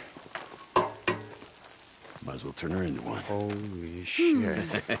figured. Might as well turn her into one. Holy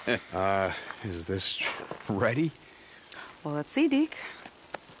shit. Is this ready? Well, let's see, Deke.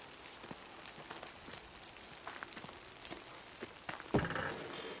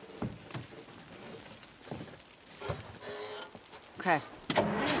 Okay.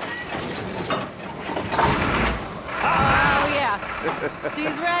 Oh, yeah.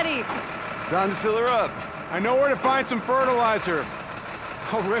 She's ready. Time to fill her up. I know where to find some fertilizer.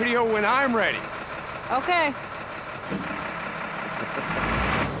 I'll radio when I'm ready. Okay.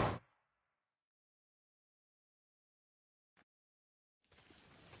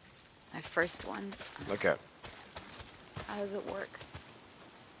 My first one. Look up. I was at work.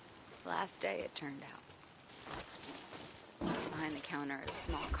 Last day, it turned out. Behind the counter, a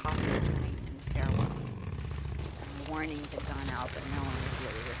small coffee joint in Farewell. And the warnings had gone out, but no one was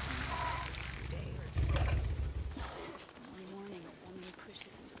really listening for 2 days. One morning, a woman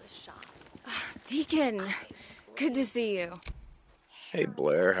pushes into the shop. Deacon, good to see you. Hey,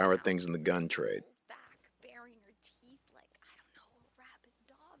 Blair, how are things in the gun trade? Baring her teeth like, I don't know, a rabid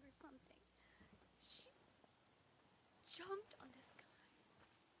dog or something. She jumped on this guy.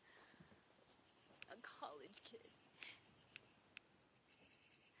 A college kid.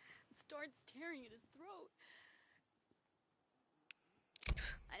 Starts tearing at his throat.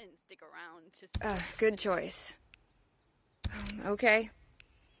 I didn't stick around to see. Good choice. Okay.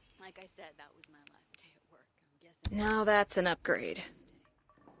 Like I said, that was my last day at work. I'm guessing. Now that's an upgrade.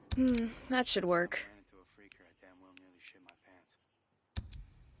 That should work.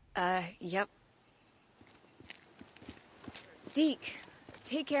 Yep. Deke,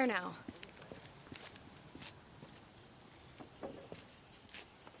 take care now.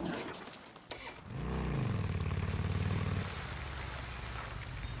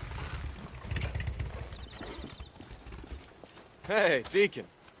 Hey, Deacon.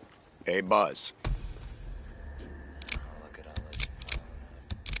 Hey, Buzz. Look at all this piling up.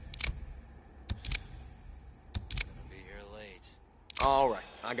 Gonna be here late. All right,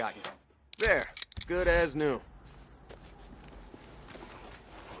 I got you. There, good as new.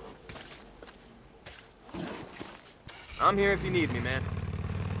 I'm here if you need me, man.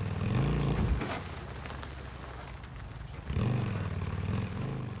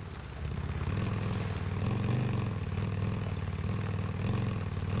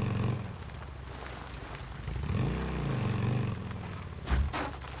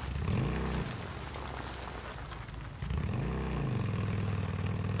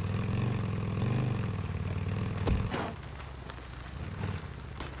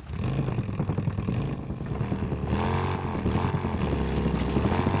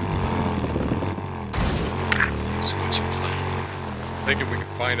 So what's your plan? Thinking we can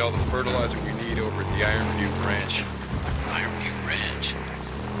find all the fertilizer we need over at the Ironview Ranch. Ironview Ranch?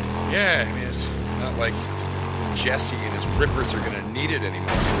 Yeah, I mean, it's not like Jesse and his rippers are gonna need it anymore.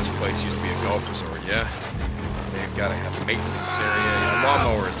 This place used to be a golf resort, yeah? They've gotta have maintenance area,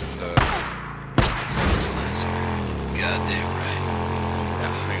 lawnmowers, and fertilizer. Goddamn right. Yeah,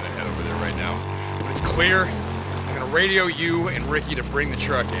 I'm gonna head over there right now. When it's clear, I'm gonna radio you and Ricky to bring the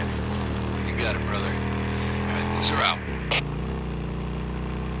truck in. You got it, brother. All right, boozer out.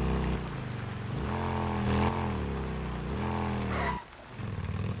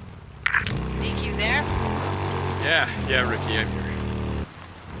 Deke, you there? Yeah, Ricky, I'm here.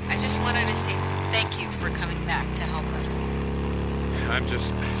 I just wanted to see. Thank you for coming back to help us. I'm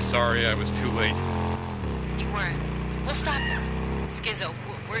just sorry I was too late. You weren't. We'll stop him. Skizzo,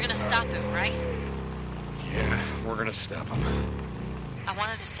 we're gonna stop him, right? Yeah, we're gonna stop him. I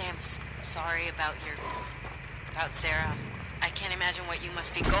wanted to say I'm sorry about Sarah. I can't imagine what you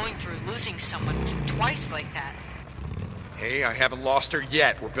must be going through, losing someone twice like that. Hey, I haven't lost her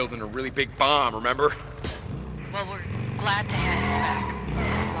yet. We're building a really big bomb, remember? Well, we're glad to have you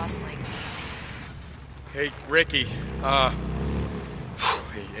back. Lost Lake needs you. Hey, Ricky,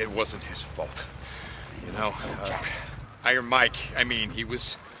 it wasn't his fault. You know, Iron Mike, I mean, he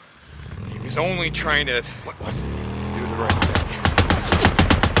was only trying to do the right thing.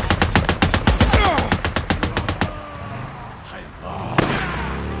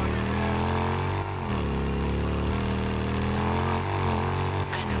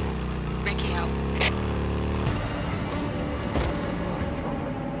 I know. Ricky, out.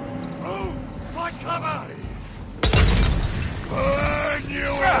 Move! My cover! Burn you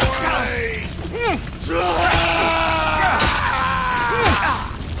away!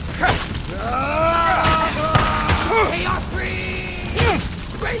 They are free!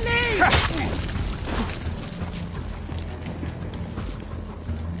 Release!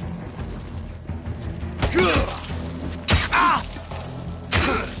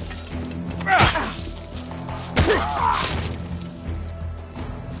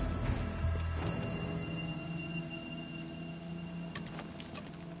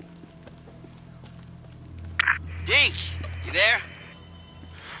 Deke, you there?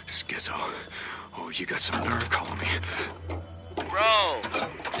 Skizzo, oh, you got some nerve calling me. Bro,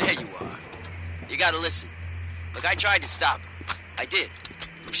 there you are. You gotta listen. Look, I tried to stop him. I did.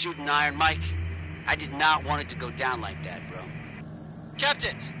 From shooting Iron Mike. I did not want it to go down like that, bro.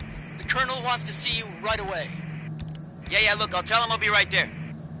 Captain, the Colonel wants to see you right away. Yeah, look, I'll tell him I'll be right there.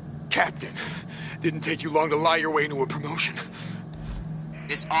 Captain, didn't take you long to lie your way into a promotion.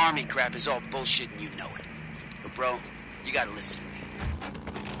 This army crap is all bullshit and you know it. But bro, you gotta listen to me.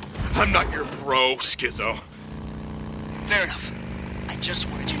 I'm not your bro, Skizzo. Fair enough. I just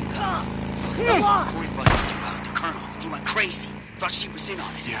wanted you to know. Look, Corey busted you out. The Colonel, he went crazy. Thought she was in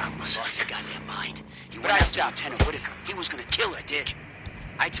on it. Yeah, lost his goddamn mind. He went after Lieutenant Whitaker. He was gonna kill her, Dick.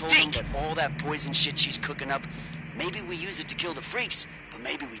 I told him that all that poison shit she's cooking up, maybe we use it to kill the freaks, but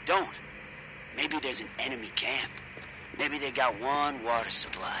maybe we don't. Maybe there's an enemy camp. Maybe they got one water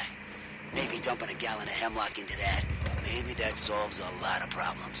supply. Maybe dumping a gallon of hemlock into that. Maybe that solves a lot of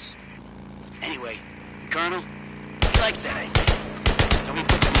problems. Anyway, the Colonel, he likes that idea. So he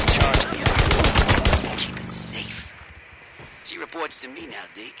puts me in charge of the army. Wants me to keep it safe. She reports to me now,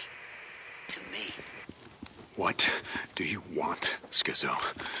 Deke. To me. What do you want, Skizzo?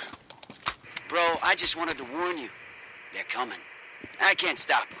 Bro, I just wanted to warn you. They're coming. I can't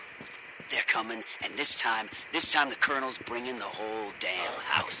stop them. They're coming, and this time the Colonel's bringing the whole damn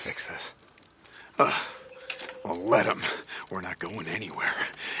house. Fix this. Well, let him. We're not going anywhere.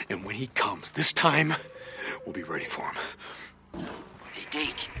 And when he comes this time, we'll be ready for him. Hey,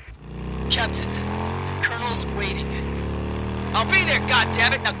 Deke. Captain, the Colonel's waiting. I'll be there,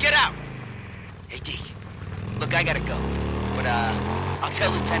 goddammit! Now get out! Hey, Deke. Look, I gotta go. But, I'll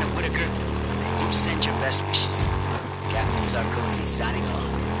tell Lieutenant Whitaker that you send your best wishes. Captain Sarkozy signing off.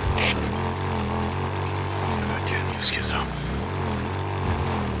 God damn you, Skizzo.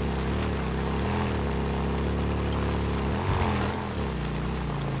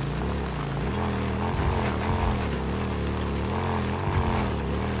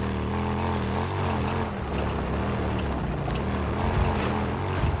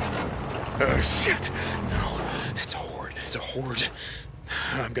 Shit. No, it's a horde. It's a horde.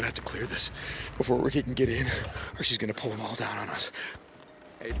 I'm gonna have to clear this before Ricky can get in, or she's gonna pull them all down on us.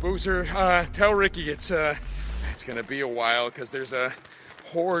 Hey, Boozer, tell Ricky it's gonna be a while, because there's a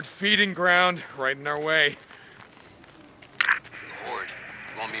horde feeding ground right in our way. Horde?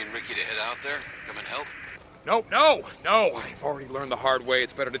 You want me and Ricky to head out there? Come and help? No! I've already learned the hard way.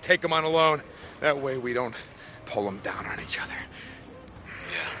 It's better to take them on alone. That way we don't pull them down on each other.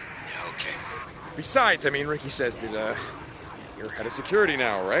 Yeah, okay. Besides, I mean, Ricky says that, you're head of security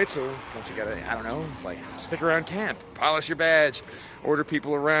now, right? So don't you gotta, I don't know, like, stick around camp, polish your badge, order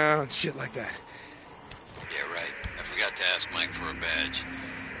people around, shit like that. Yeah, right. I forgot to ask Mike for a badge.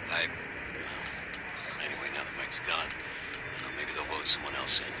 Anyway, now that Mike's gone, maybe they'll vote someone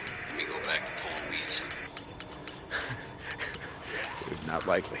else in. Let me go back to pulling weeds. Not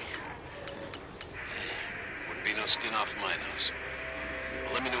likely. Wouldn't be no skin off my nose.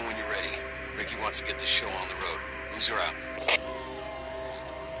 Well, let me know when you're ready. Ricky wants to get this show on the road. Boozer out.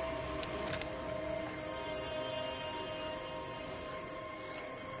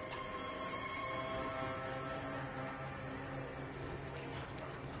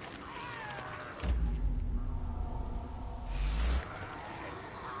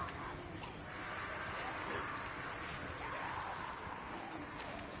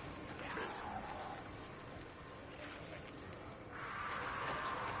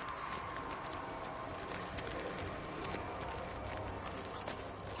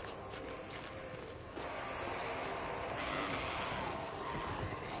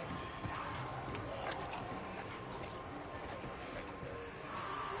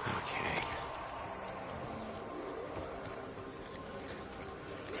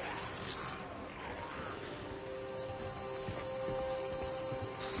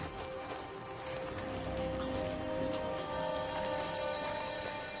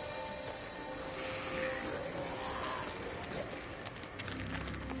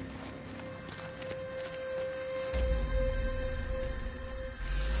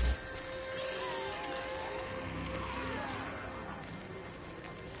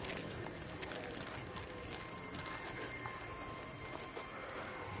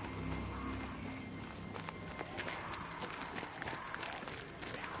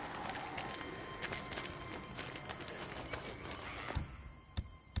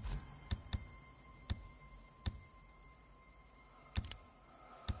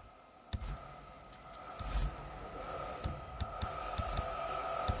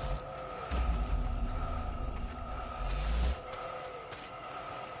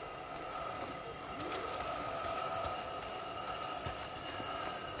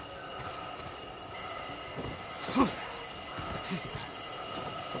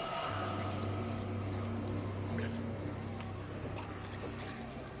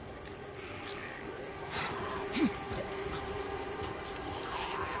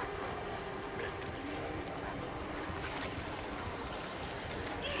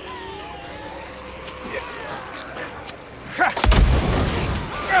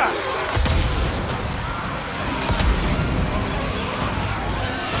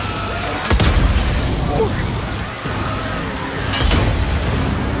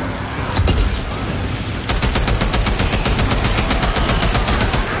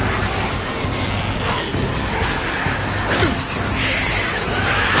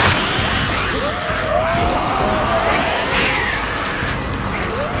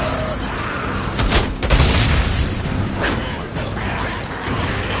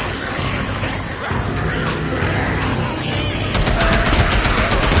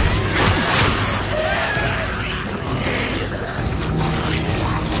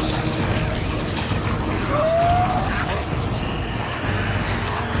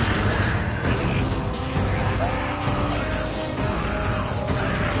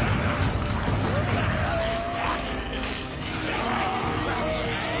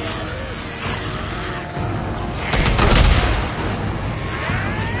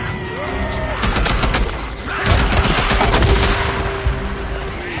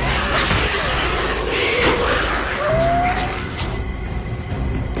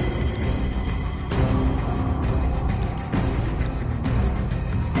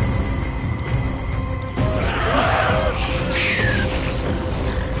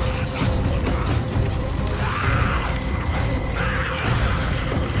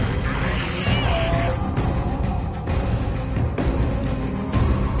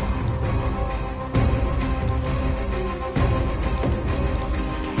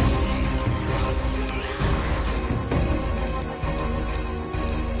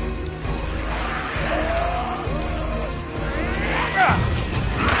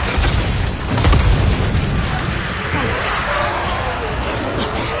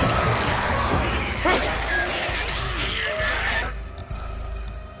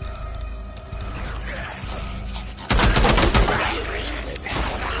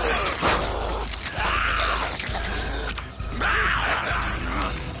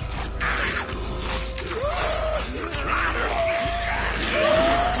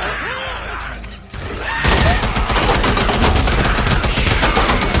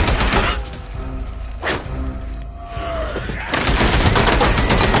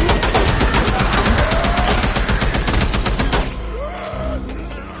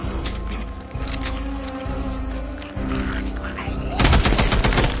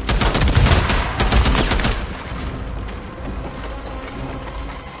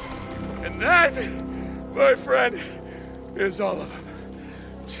 my friend. Here's all of them.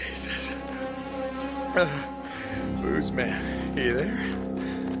 Jesus. Booze man, you there?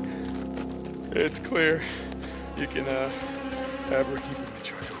 It's clear. You can, have her keep the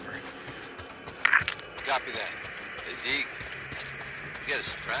truck over. Copy that. Hey, Deke. We got a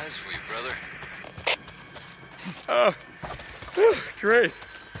surprise for you, brother. Oh, great.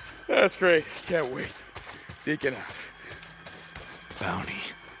 That's great. Can't wait. Deacon out. Bounty.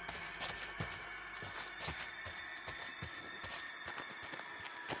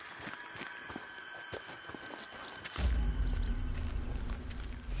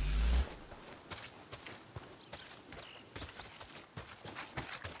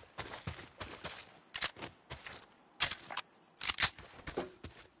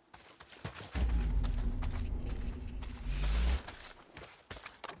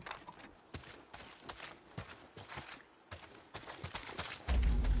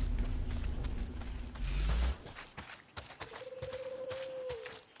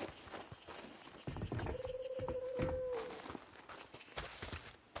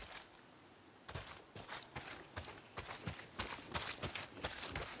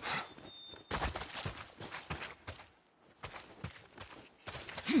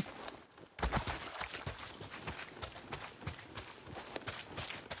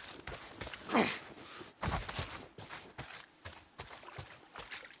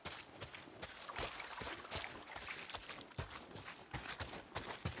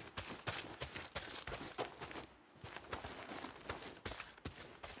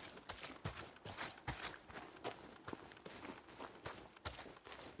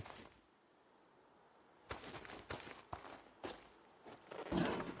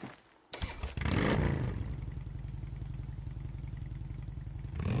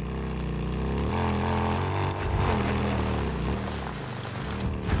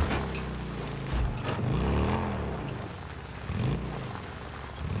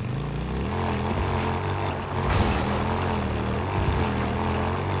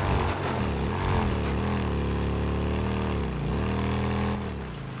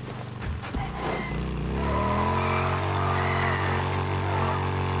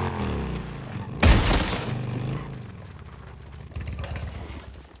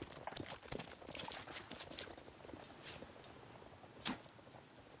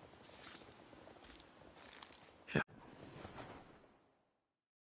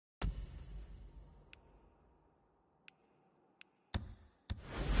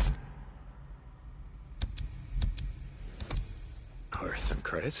 Or some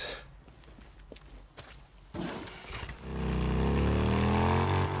credits.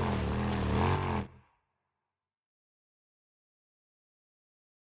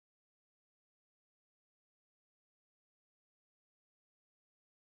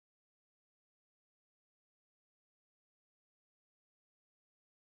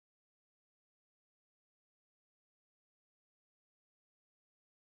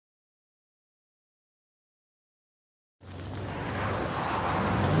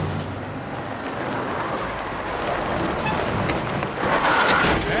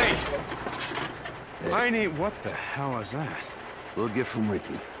 Tiny, what the hell is that? Little gift from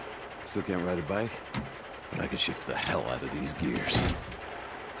Ricky. Still can't ride a bike, but I can shift the hell out of these gears.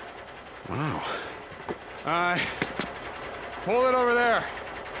 Wow. Pull it over there.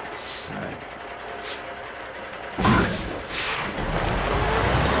 All right.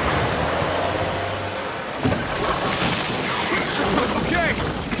 Okay,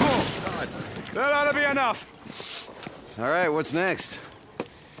 cool. That ought to be enough. All right, what's next?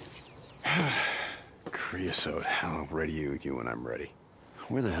 Creosote. I'll ready you when I'm ready.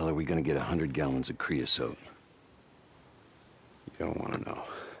 Where the hell are we gonna get 100 gallons of creosote? You don't want to know.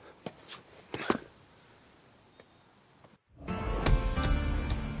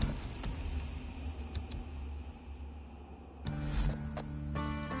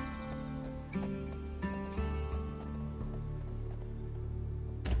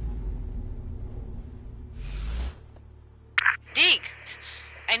 Deke,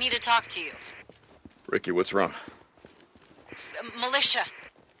 I need to talk to you. Ricky, what's wrong? Militia.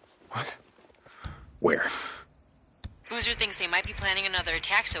 What? Where? Boozer thinks they might be planning another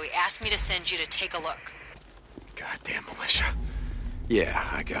attack, so he asked me to send you to take a look. Goddamn militia. Yeah,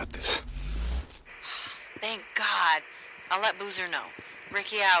 I got this. Thank God. I'll let Boozer know.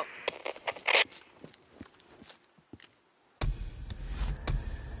 Ricky out.